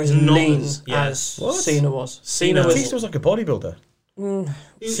anywhere near as lean as Cena was. Batista was like a bodybuilder.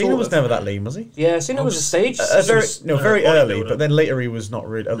 Cena was never that lean, was he? Yeah, Cena was a stage. Very early, but then later he was not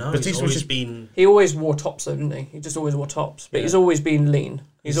really. Batista was just been. He always wore tops, though, didn't he? He just always wore tops, but he's always been lean.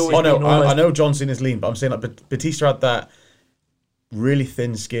 He's always. I know John Cena's lean, but I'm saying like Batista had that really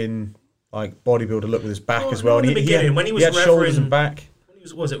thin skin, like bodybuilder look with his back as well. In the beginning, when he was had shoulders and back.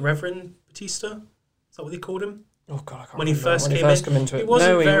 Was it Reverend Batista? Is that what they called him? Oh God, I can't when he first came into it, he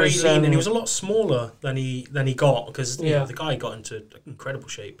wasn't very lean, and he was a lot smaller than he got because the guy got into incredible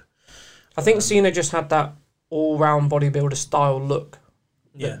shape. I think Cena just had that all-round bodybuilder style look.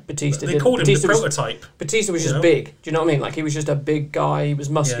 Yeah, Batista. They called him the prototype. Batista was just big. Do you know what I mean? Like he was just a big guy. He was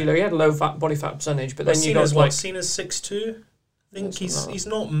muscular. He had a low body fat percentage. But then Cena's Cena's 6'2". I think he's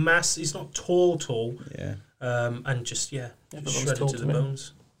not mass. He's not tall. Yeah. And just shredded to the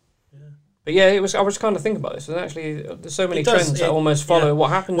bones. But I was kind of thinking about this, and actually, there's so many trends that almost follow what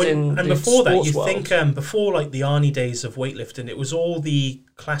happens in the before that, you world. Think before like the Arnie days of weightlifting, it was all the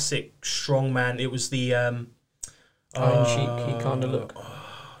classic strongman. It was the Iron Sheik kind of look.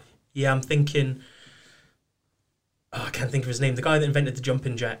 Yeah, I'm thinking. I can't think of his name. The guy that invented the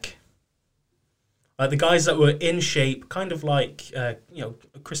jumping jack. The guys that were in shape, kind of like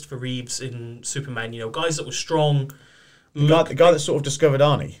Christopher Reeves in Superman. Guys that were strong. The guy that sort of discovered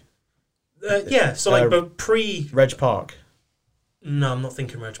Arnie. But pre Reg Park. No, I'm not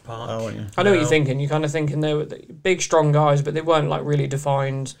thinking Reg Park. Oh, aren't you? I know what you're thinking. You're kind of thinking they were big, strong guys, but they weren't like really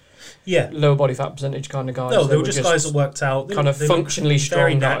defined. Yeah, low body fat percentage kind of guys. No, they were just guys that worked out. Kind of functionally strong,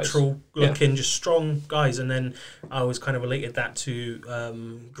 very natural looking, just strong guys. And then I always kind of related that to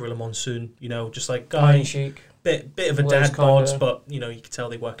Gorilla Monsoon. Just like guy, bit of a dad bod, but you could tell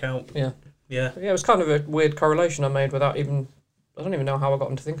they work out. Yeah. It was kind of a weird correlation I made without even. I don't even know how I got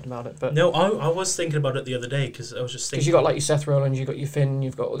into thinking about it, but no, I was thinking about it the other day because I was just thinking. Because you got like your Seth Rollins, you got your Finn,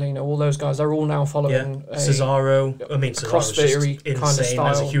 you've got all those guys. They're all now following Cesaro. I mean, Cesaro's just insane kind of style.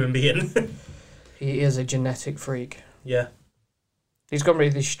 As a human being. He is a genetic freak. Yeah, he's got to be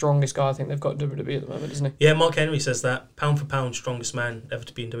the strongest guy I think they've got in WWE at the moment, isn't he? Yeah, Mark Henry says that pound for pound, strongest man ever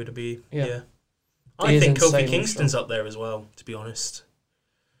to be in WWE. Yeah. I think Kofi Kingston's up there as well. To be honest.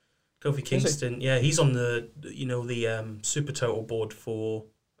 Kofi Kingston, he's on the Super Total board for.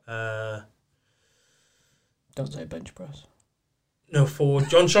 Don't say bench press. No, for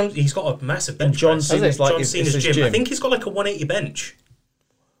John. He's got a massive bench. And John press. Cena's like John Cena's gym. I think he's got like a 180 bench.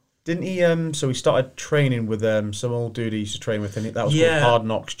 Didn't he? So he started training with some old dude he used to train with, and that was called Hard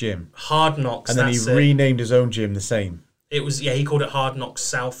Knocks Gym. Hard Knocks, and then he renamed his own gym the same. It was he called it Hard Knocks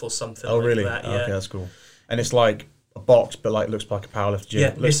South or something. Oh, really? Like that, Okay, that's cool. And it's like a box, but like looks like a powerlift gym.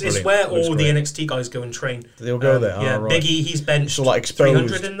 Yeah, it's where all the NXT guys go and train. They'll go there. Yeah, right. Biggie, he's benched. It's like exposed.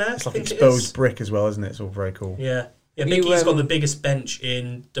 300 in there. It's like exposed brick as well, isn't it? It's all very cool. Yeah, Biggie's got the biggest bench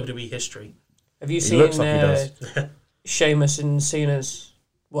in WWE history. Have you seen? Looks like he does. Sheamus and Cena's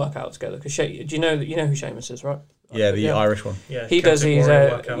workout together? Because do you know who Sheamus is, right? Yeah, the Irish one. Yeah, he does these.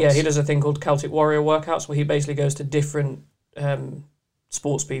 He does a thing called Celtic Warrior workouts where he basically goes to different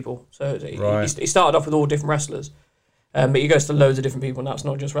sports people. So he started off with all different wrestlers. But he goes to loads of different people, and that's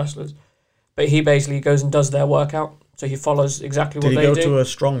not just wrestlers. But he basically goes and does their workout, so he follows exactly what they do. Did he go to a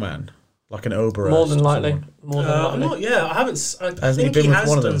strongman? Like an Oberst. More than likely. someone. More than I'm likely. not. Yeah, I haven't. I Hasn't he think been he with has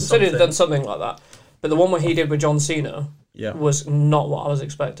one of them? done Said something. he'd done something like that. But the one where he did with John Cena Yeah. was not what I was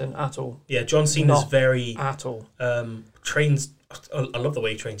expecting at all. Yeah, John Cena's Not very At all. trains. I love the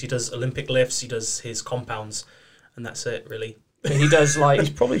way he trains. He does Olympic lifts. He does his compounds, and that's it really. But he does He's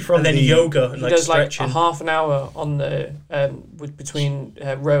like probably from And then the yoga and he like does like stretching. a half an hour on the between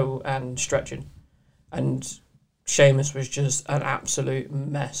row and stretching, and Sheamus was just an absolute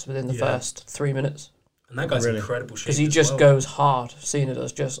mess within the Yeah. first 3 minutes And that guy's Really? incredible shape. because he as just well. goes hard. Cena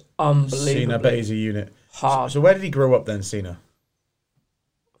does just unbelievably Cena. I bet he's a unit. hard. So where did he grow up then, Cena?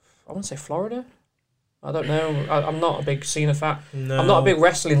 I want to say Florida. I don't know. I'm not a big Cena fan. No. I'm not a big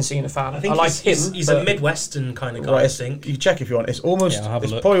wrestling Cena fan. I think like he's, him. He's a but Midwestern kind of guy. Right, I it's- think. you check if you want. It's almost. Yeah, I'll have a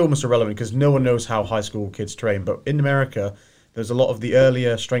it's look. probably almost irrelevant because no one knows how high school kids train. But in America, there's a lot of the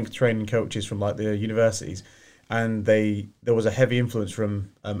earlier strength training coaches from like the universities, and there was a heavy influence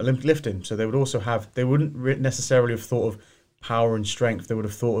from Olympic lifting. So they would also have. They wouldn't necessarily have thought of power and strength. They would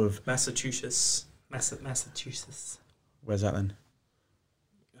have thought of Massachusetts. Massachusetts. where's that then?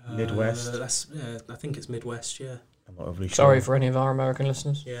 Midwest? I think it's Midwest. Yeah. I'm not overly sure. sorry for any of our American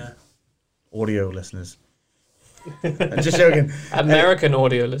listeners. Yeah. Audio listeners. I'm just joking. American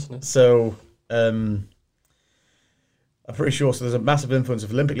audio listeners. So, I'm pretty sure. So there's a massive influence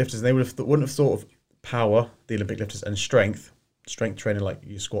of Olympic lifters, and they wouldn't have thought of power, the Olympic lifters, and strength training like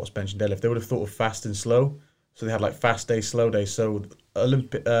your squats, bench, and deadlift. They would have thought of fast and slow. So they had like fast days, slow days. So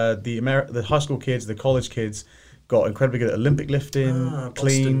the high school kids, the college kids, got incredibly good at Olympic lifting, Boston.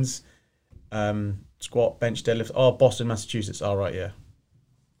 cleans, squat, bench, deadlift. Oh, Boston, Massachusetts. All right, yeah.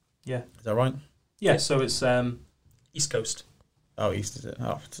 Yeah. Is that right? Yeah, so it's East Coast. Oh, east is it?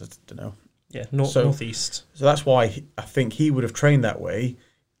 Oh, I don't know. Yeah, northeast. So that's why I think he would have trained that way.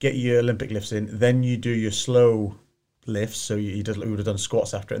 Get your Olympic lifts in, then you do your slow lifts. So he would have done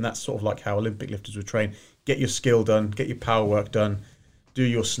squats after it, and that's sort of like how Olympic lifters would train. Get your skill done, get your power work done, do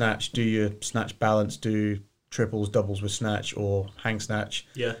your snatch, do your snatch balance, do triples, doubles with snatch or hang snatch,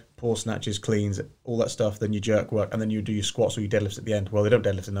 Yeah. pull snatches, cleans, all that stuff. Then you jerk work, and then you do your squats or your deadlifts at the end. Well, they don't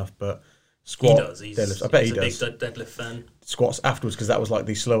deadlift enough, but squat, He does. He's, deadlifts. I bet he's he does. a big deadlift fan. Squats afterwards because that was like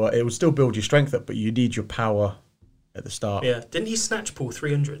the slower. It would still build your strength up, but you need your power at the start. Yeah. Didn't he snatch pull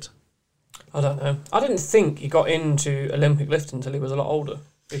 300? I don't know. I didn't think he got into Olympic lifting until he was a lot older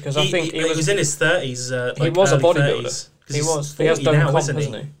because I think he was in his 30s. he was a early bodybuilder. 30s, 'cause He he's was. He has 40 done now, comp, isn't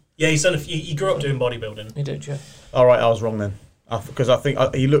hasn't he? Yeah, he's done. He grew up doing bodybuilding. He did, yeah. All right, I was wrong then. Because I think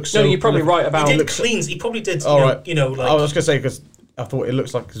he looks so. No, you're probably right about. He did looks- cleans. He probably did. All right. You know, like I was going to say because I thought it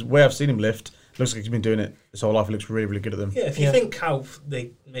looks like because where I've seen him lift, looks like he's been doing it his whole life. He looks really, really good at them. yeah. If you Yeah. think how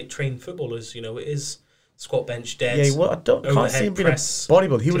they train footballers, it is squat, bench, dead. Yeah, well, I can't overhead see him being a press,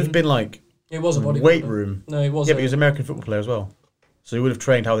 bodybuilder. He would have clean. been like He was a bodybuilder. weight room. No, he was. Yeah, but he was an American football player as well. So he would have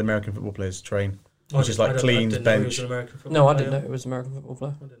trained how the American football players train, which is like cleans, bench. No, I didn't know he was an American football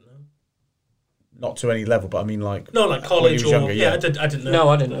player. I didn't know. Not to any level, but I mean like. No, like when college he was or younger, I didn't know. No,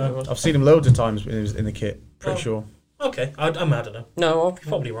 I didn't know he was. I've seen him loads of times when he was in the kit. Pretty Oh. sure. Okay, I don't know. No, You're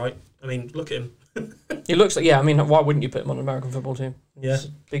probably right. I mean, look at him. he looks like. Yeah, I mean, why wouldn't you put him on an American football team? Yeah. He's a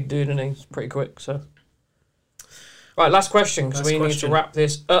big dude and he's pretty quick. So, right, last question because Last we need to question. wrap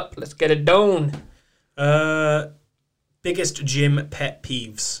this up. Let's get it done. Biggest gym pet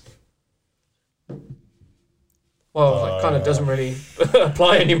peeves. Well, that kind of doesn't really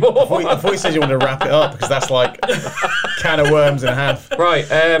apply anymore. I thought you said you wanted to wrap it up because that's like can of worms and a half. Right,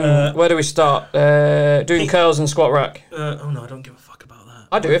 where do we start? Doing curls and squat rack. Oh no, I don't give a fuck about that.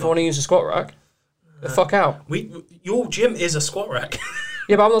 I do if I want to use a squat rack. The fuck out. Your gym is a squat rack.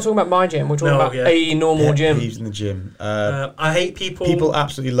 Yeah, but I'm not talking about my gym. We're talking No, about yeah. a normal Pet gym. peeves in the gym. I hate people. People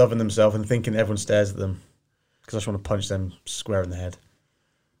absolutely loving themselves and thinking everyone stares at them because I just want to punch them square in the head.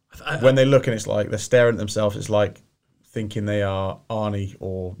 When they look and it's like they're staring at themselves, it's like thinking they are Arnie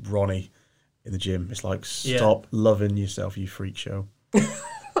or Ronnie in the gym. It's like stop loving yourself, you freak show.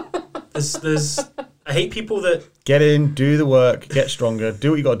 There's I hate people that Get in, do the work, get stronger,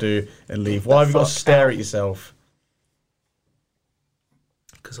 do what you got to do, and leave. Why have you got to stare at yourself?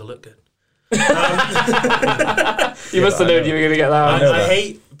 because I look good. You must have known you were going to get that. know I that.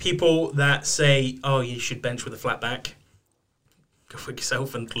 hate people that say, "Oh, you should bench with a flat back." Go fuck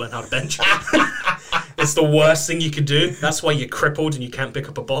yourself and learn how to bench. It's the worst thing you could do. That's why you're crippled and you can't pick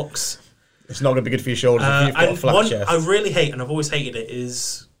up a box. It's not going to be good for your shoulders if you've got a And flat one chest. I really hate, and I've always hated it,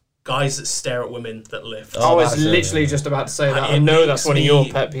 is guys that stare at women that lift. I was that's it. literally just about to say that. I It know makes that's one of your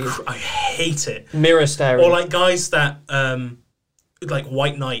me pet peeves. I hate it. Mirror staring. Or like guys that like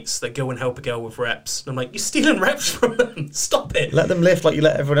white knights that go and help a girl with reps. I'm like, you're stealing reps from them. Stop it. Let them lift like you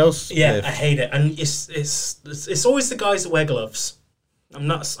let everyone else Yeah, lift. I hate it. And it's always the guys that wear gloves. I'm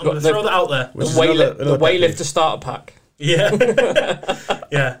going to throw that out there. Which is The another pet peeve. weightlifter starter pack. Yeah.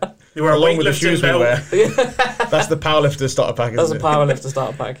 Yeah. You wear a Along with the weightlifting shoes we belt. wear. That's the powerlifter starter pack, That's isn't a it? powerlifter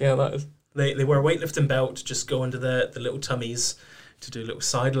starter pack. Yeah, that is. They wear a weightlifting belt to just go under the little tummies to do little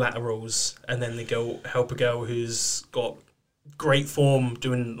side laterals, and then they go help a girl who's got great form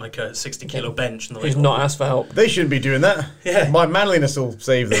doing like a 60 kilo bench. And they're Who's like, not asked for help? They shouldn't be doing that. Yeah. My manliness will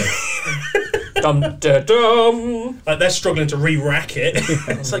save them. Dum da dum. Like they're struggling to re-rack it.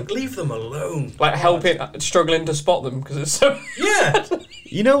 It's like, leave them alone. Like helping, struggling to spot them because it's so. Yeah.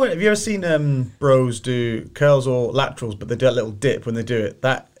 You know, have you ever seen bros do curls or laterals, but they do a little dip when they do it?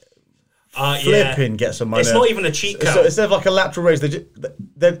 That Yeah. flipping gets on my It's nerve. not even a cheat So code. instead of like a lateral raise,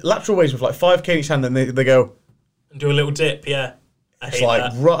 they're lateral raise with like 5k in each hand, and they go, Do a little dip, yeah. I it's hate like,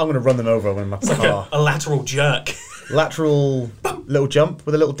 that. I'm going to run them over in my car. A lateral jerk. Lateral little jump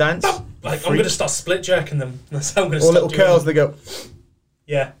with a little dance. Like, I'm Freak. going to start split jerking them. That's how I'm going to Or start little doing curls, them. they go,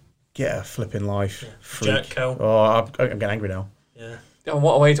 Yeah. get a flipping life. Freak. Jerk curl. Oh, I'm getting angry now. Yeah. Oh,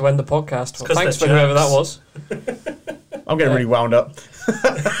 what a way to end the podcast. Well, 'cause thanks for they're whoever that jerks. was. I'm getting really wound up.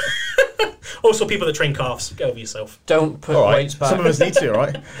 Also, people that train calves, get over yourself. Don't put All right. weights back. Some of us need to, all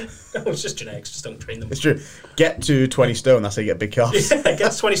right? No, it's just genetics, just don't train them. It's true. Get to 20 stone, that's how you get big calves. Yeah,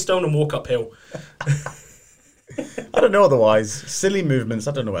 get to 20 stone and walk uphill. I don't know otherwise. Silly movements.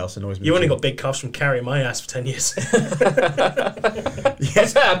 I don't know what else annoys me. You only got big calves from carrying my ass for 10 years.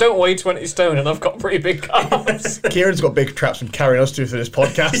 I don't weigh 20 stone and I've got pretty big calves. Kieran's got big traps from carrying us through this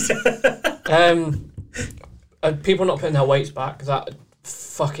podcast. People not putting their weights back, that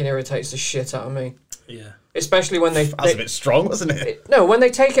fucking irritates the shit out of me. Yeah. Especially when they... That's a bit strong, wasn't it? No, when they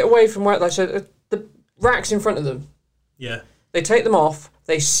take it away from where... Like, so the rack's in front of them. Yeah. They take them off,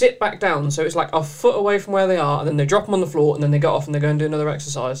 they sit back down, so it's like a foot away from where they are, and then they drop them on the floor, and then they get off and they go and do another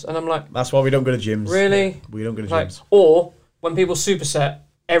exercise. And I'm like, That's why we don't go to gyms. really? We don't go to Like, gyms. or when people superset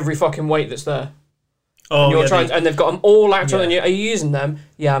every fucking weight that's there. Oh, And you're yeah, trying, and they've got them all lateral, Yeah. and are you using them?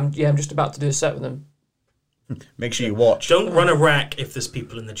 Yeah, I'm just about to do a set with them. Make sure you watch. Don't run a rack if there's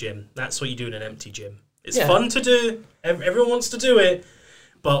people in the gym. That's what you do in an empty gym. It's Yeah. fun to do. Everyone wants to do it.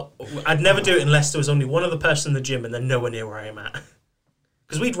 But I'd never do it unless there was only one other person in the gym and they're nowhere near where I am at.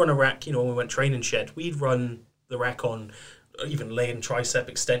 Because we'd run a rack, when we went training shed, we'd run the rack on even laying tricep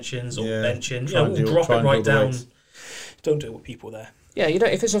extensions or Yeah, benching. try and We'll do- drop try it and right build the down. weights. Don't do it with people there. Yeah, you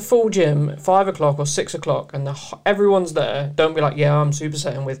don't. If it's a full gym, at 5 o'clock or 6 o'clock, and everyone's there, don't be like, yeah, I'm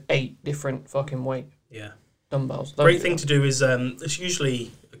supersetting with 8 different fucking weight Yeah. dumbbells. Don't Great do thing that. to do is it's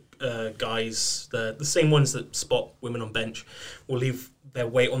usually guys, the same ones that spot women on bench, will leave their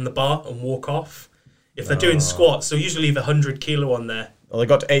weight on the bar and walk off. If they're doing squats, they'll usually leave 100 kilo on there. Oh, they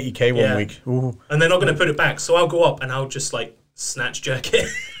got to 80k one Yeah. week. Ooh. And they're not going to put it back. So I'll go up and I'll just like snatch jerk it.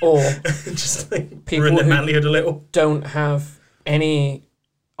 Or Just like People ruin their who- manlyhood a little. don't have any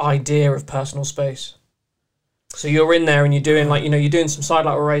idea of personal space. So you're in there and you're doing you're doing some side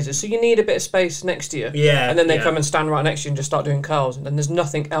lateral raises. So you need a bit of space next to you. Yeah. And then they yeah, come and stand right next to you and just start doing curls, and then there's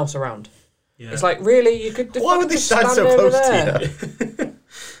nothing else around. yeah. It's like, really, you could. Why would they just stand so over close there. to you?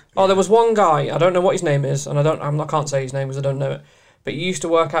 Oh, there was one guy. I don't know what his name is, and I can't say his name because I don't know it. But he used to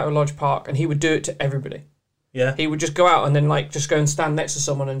work out at Lodge Park, and he would do it to everybody. Yeah. He would just go out and then just go and stand next to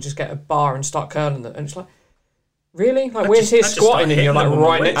someone and just get a bar and start curling them. And it's like, really? Like, we're just- here I just squatting start and you're like hitting them with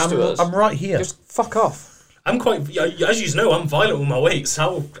right my next to us. I'm right here. Just fuck off. I'm quite, as you know, I'm violent with my weights.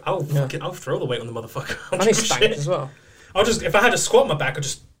 I'll Yeah. I'll throw the weight on the motherfucker. I don't And he's give a spanked shit. as well. I'll just, if I had a squat on my back, I'd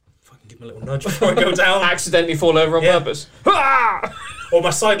just fucking give him a little nudge before I go down. Accidentally fall over on Yeah. purpose. Ah! Or my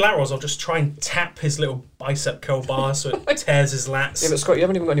side laterals, I'll just try and tap his little bicep curl bar so it tears his lats. Yeah, but Scott, you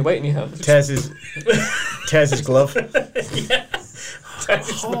haven't even got any weight in your hand. tears his glove.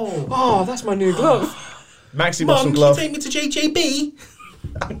 Oh, Oh, that's my new glove. Maxi Mum, muscle can you glove. take me to JJB?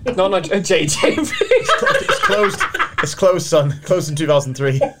 Not a JJB. It's closed. It's closed, son. Closed in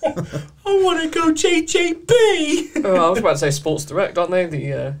 2003. I want to go JJB. Oh, I was about to say Sports Direct, aren't they?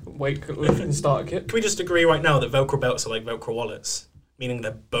 The weightlifting starter kit. Can we just agree right now that Velcro belts are like Velcro wallets? Meaning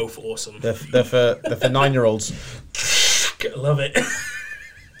they're both awesome. They're for 9-year-olds. I love it.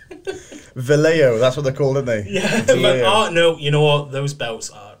 Vallejo, that's what they're called, aren't they? Yeah. Vallejo. No, you know what? Those belts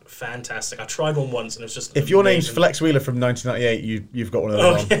are fantastic. I tried one once and it was just If your name's amazing. Flex Wheeler from 1998, you've got one of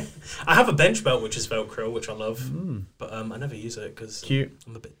Oh, those on. yeah. I have a bench belt which is Velcro, which I love, but I never use it because Cute.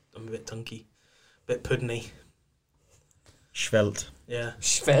 I'm a bit tunky, a bit puddiny. Svelte. Yeah,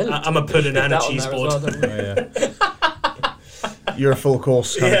 Svelte. I'm a pudding and a That on cheese there as board. well, don't we? Oh, yeah. You're a full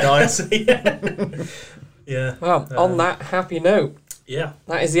course kind of guy. yeah. Yeah. Well, on that happy note, Yeah.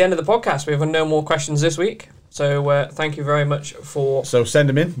 that is the end of the podcast. We have no more questions this week. So thank you very much for... So send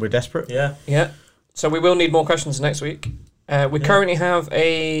them in. We're desperate. Yeah. Yeah. So we will need more questions next week. We currently have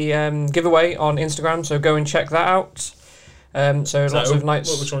a giveaway on Instagram, so go and check that out. So Is lots that- of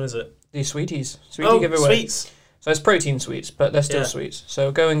nights. Which one is it? The sweetie giveaway. Sweets. So it's protein sweets, but they're still Yeah. sweets.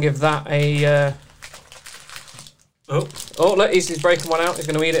 So go and give that a. Oh, Oh, look, he's breaking one out. He's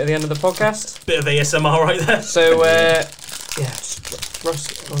going to eat it at the end of the podcast. bit of ASMR right there. So yeah, just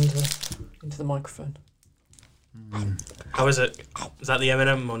rust it into the microphone. How is it? Is that the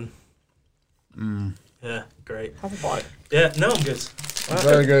M&M one? Yeah, great. Have a bite. Yeah, no, I'm good.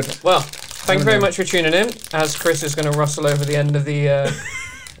 Very good. Well, thank you very much for tuning in. As Chris is going to rustle over the end of the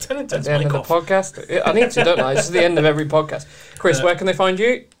Turn at the the end of mic the off. podcast. I need to, don't I? This is the end of every podcast. Chris, where can they find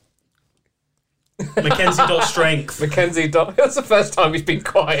you? Mackenzie.strength. Mackenzie. That's the first time he's been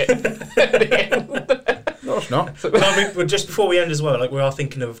quiet. At the end. No, it's not. Well, just before we end as well, like we are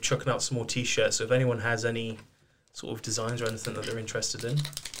thinking of chucking out some more t-shirts. So if anyone has any sort of designs or anything that they're interested in,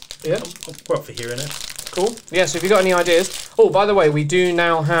 Yeah. we're up for hearing it. Cool. Yeah, so if you've got any ideas... Oh, by the way, we do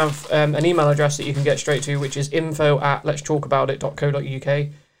now have an email address that you can get straight to, which is info@letstalkaboutit.co.uk.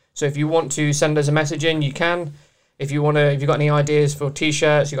 So if you want to send us a message in, you can. If you've got any ideas for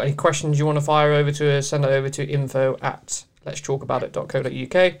t-shirts, you've got any questions you want to fire over to us, send it over to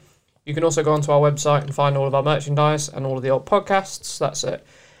info@letstalkaboutit.co.uk. You can also go onto our website and find all of our merchandise and all of the old podcasts. That's at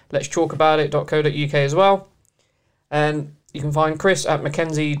letstalkaboutit.co.uk as well. And you can find Chris at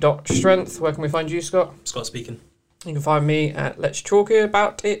mackenzie.strength. Where can we find you, Scott? Scott speaking. You can find me at Let's Talk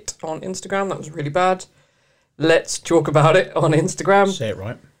About It on Instagram. That was really bad. Let's Talk About It on Instagram. Say it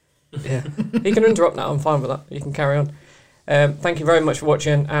right. Yeah. You can interrupt now. I'm fine with that. You can carry on. Thank you very much for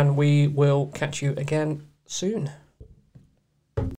watching, and we will catch you again soon.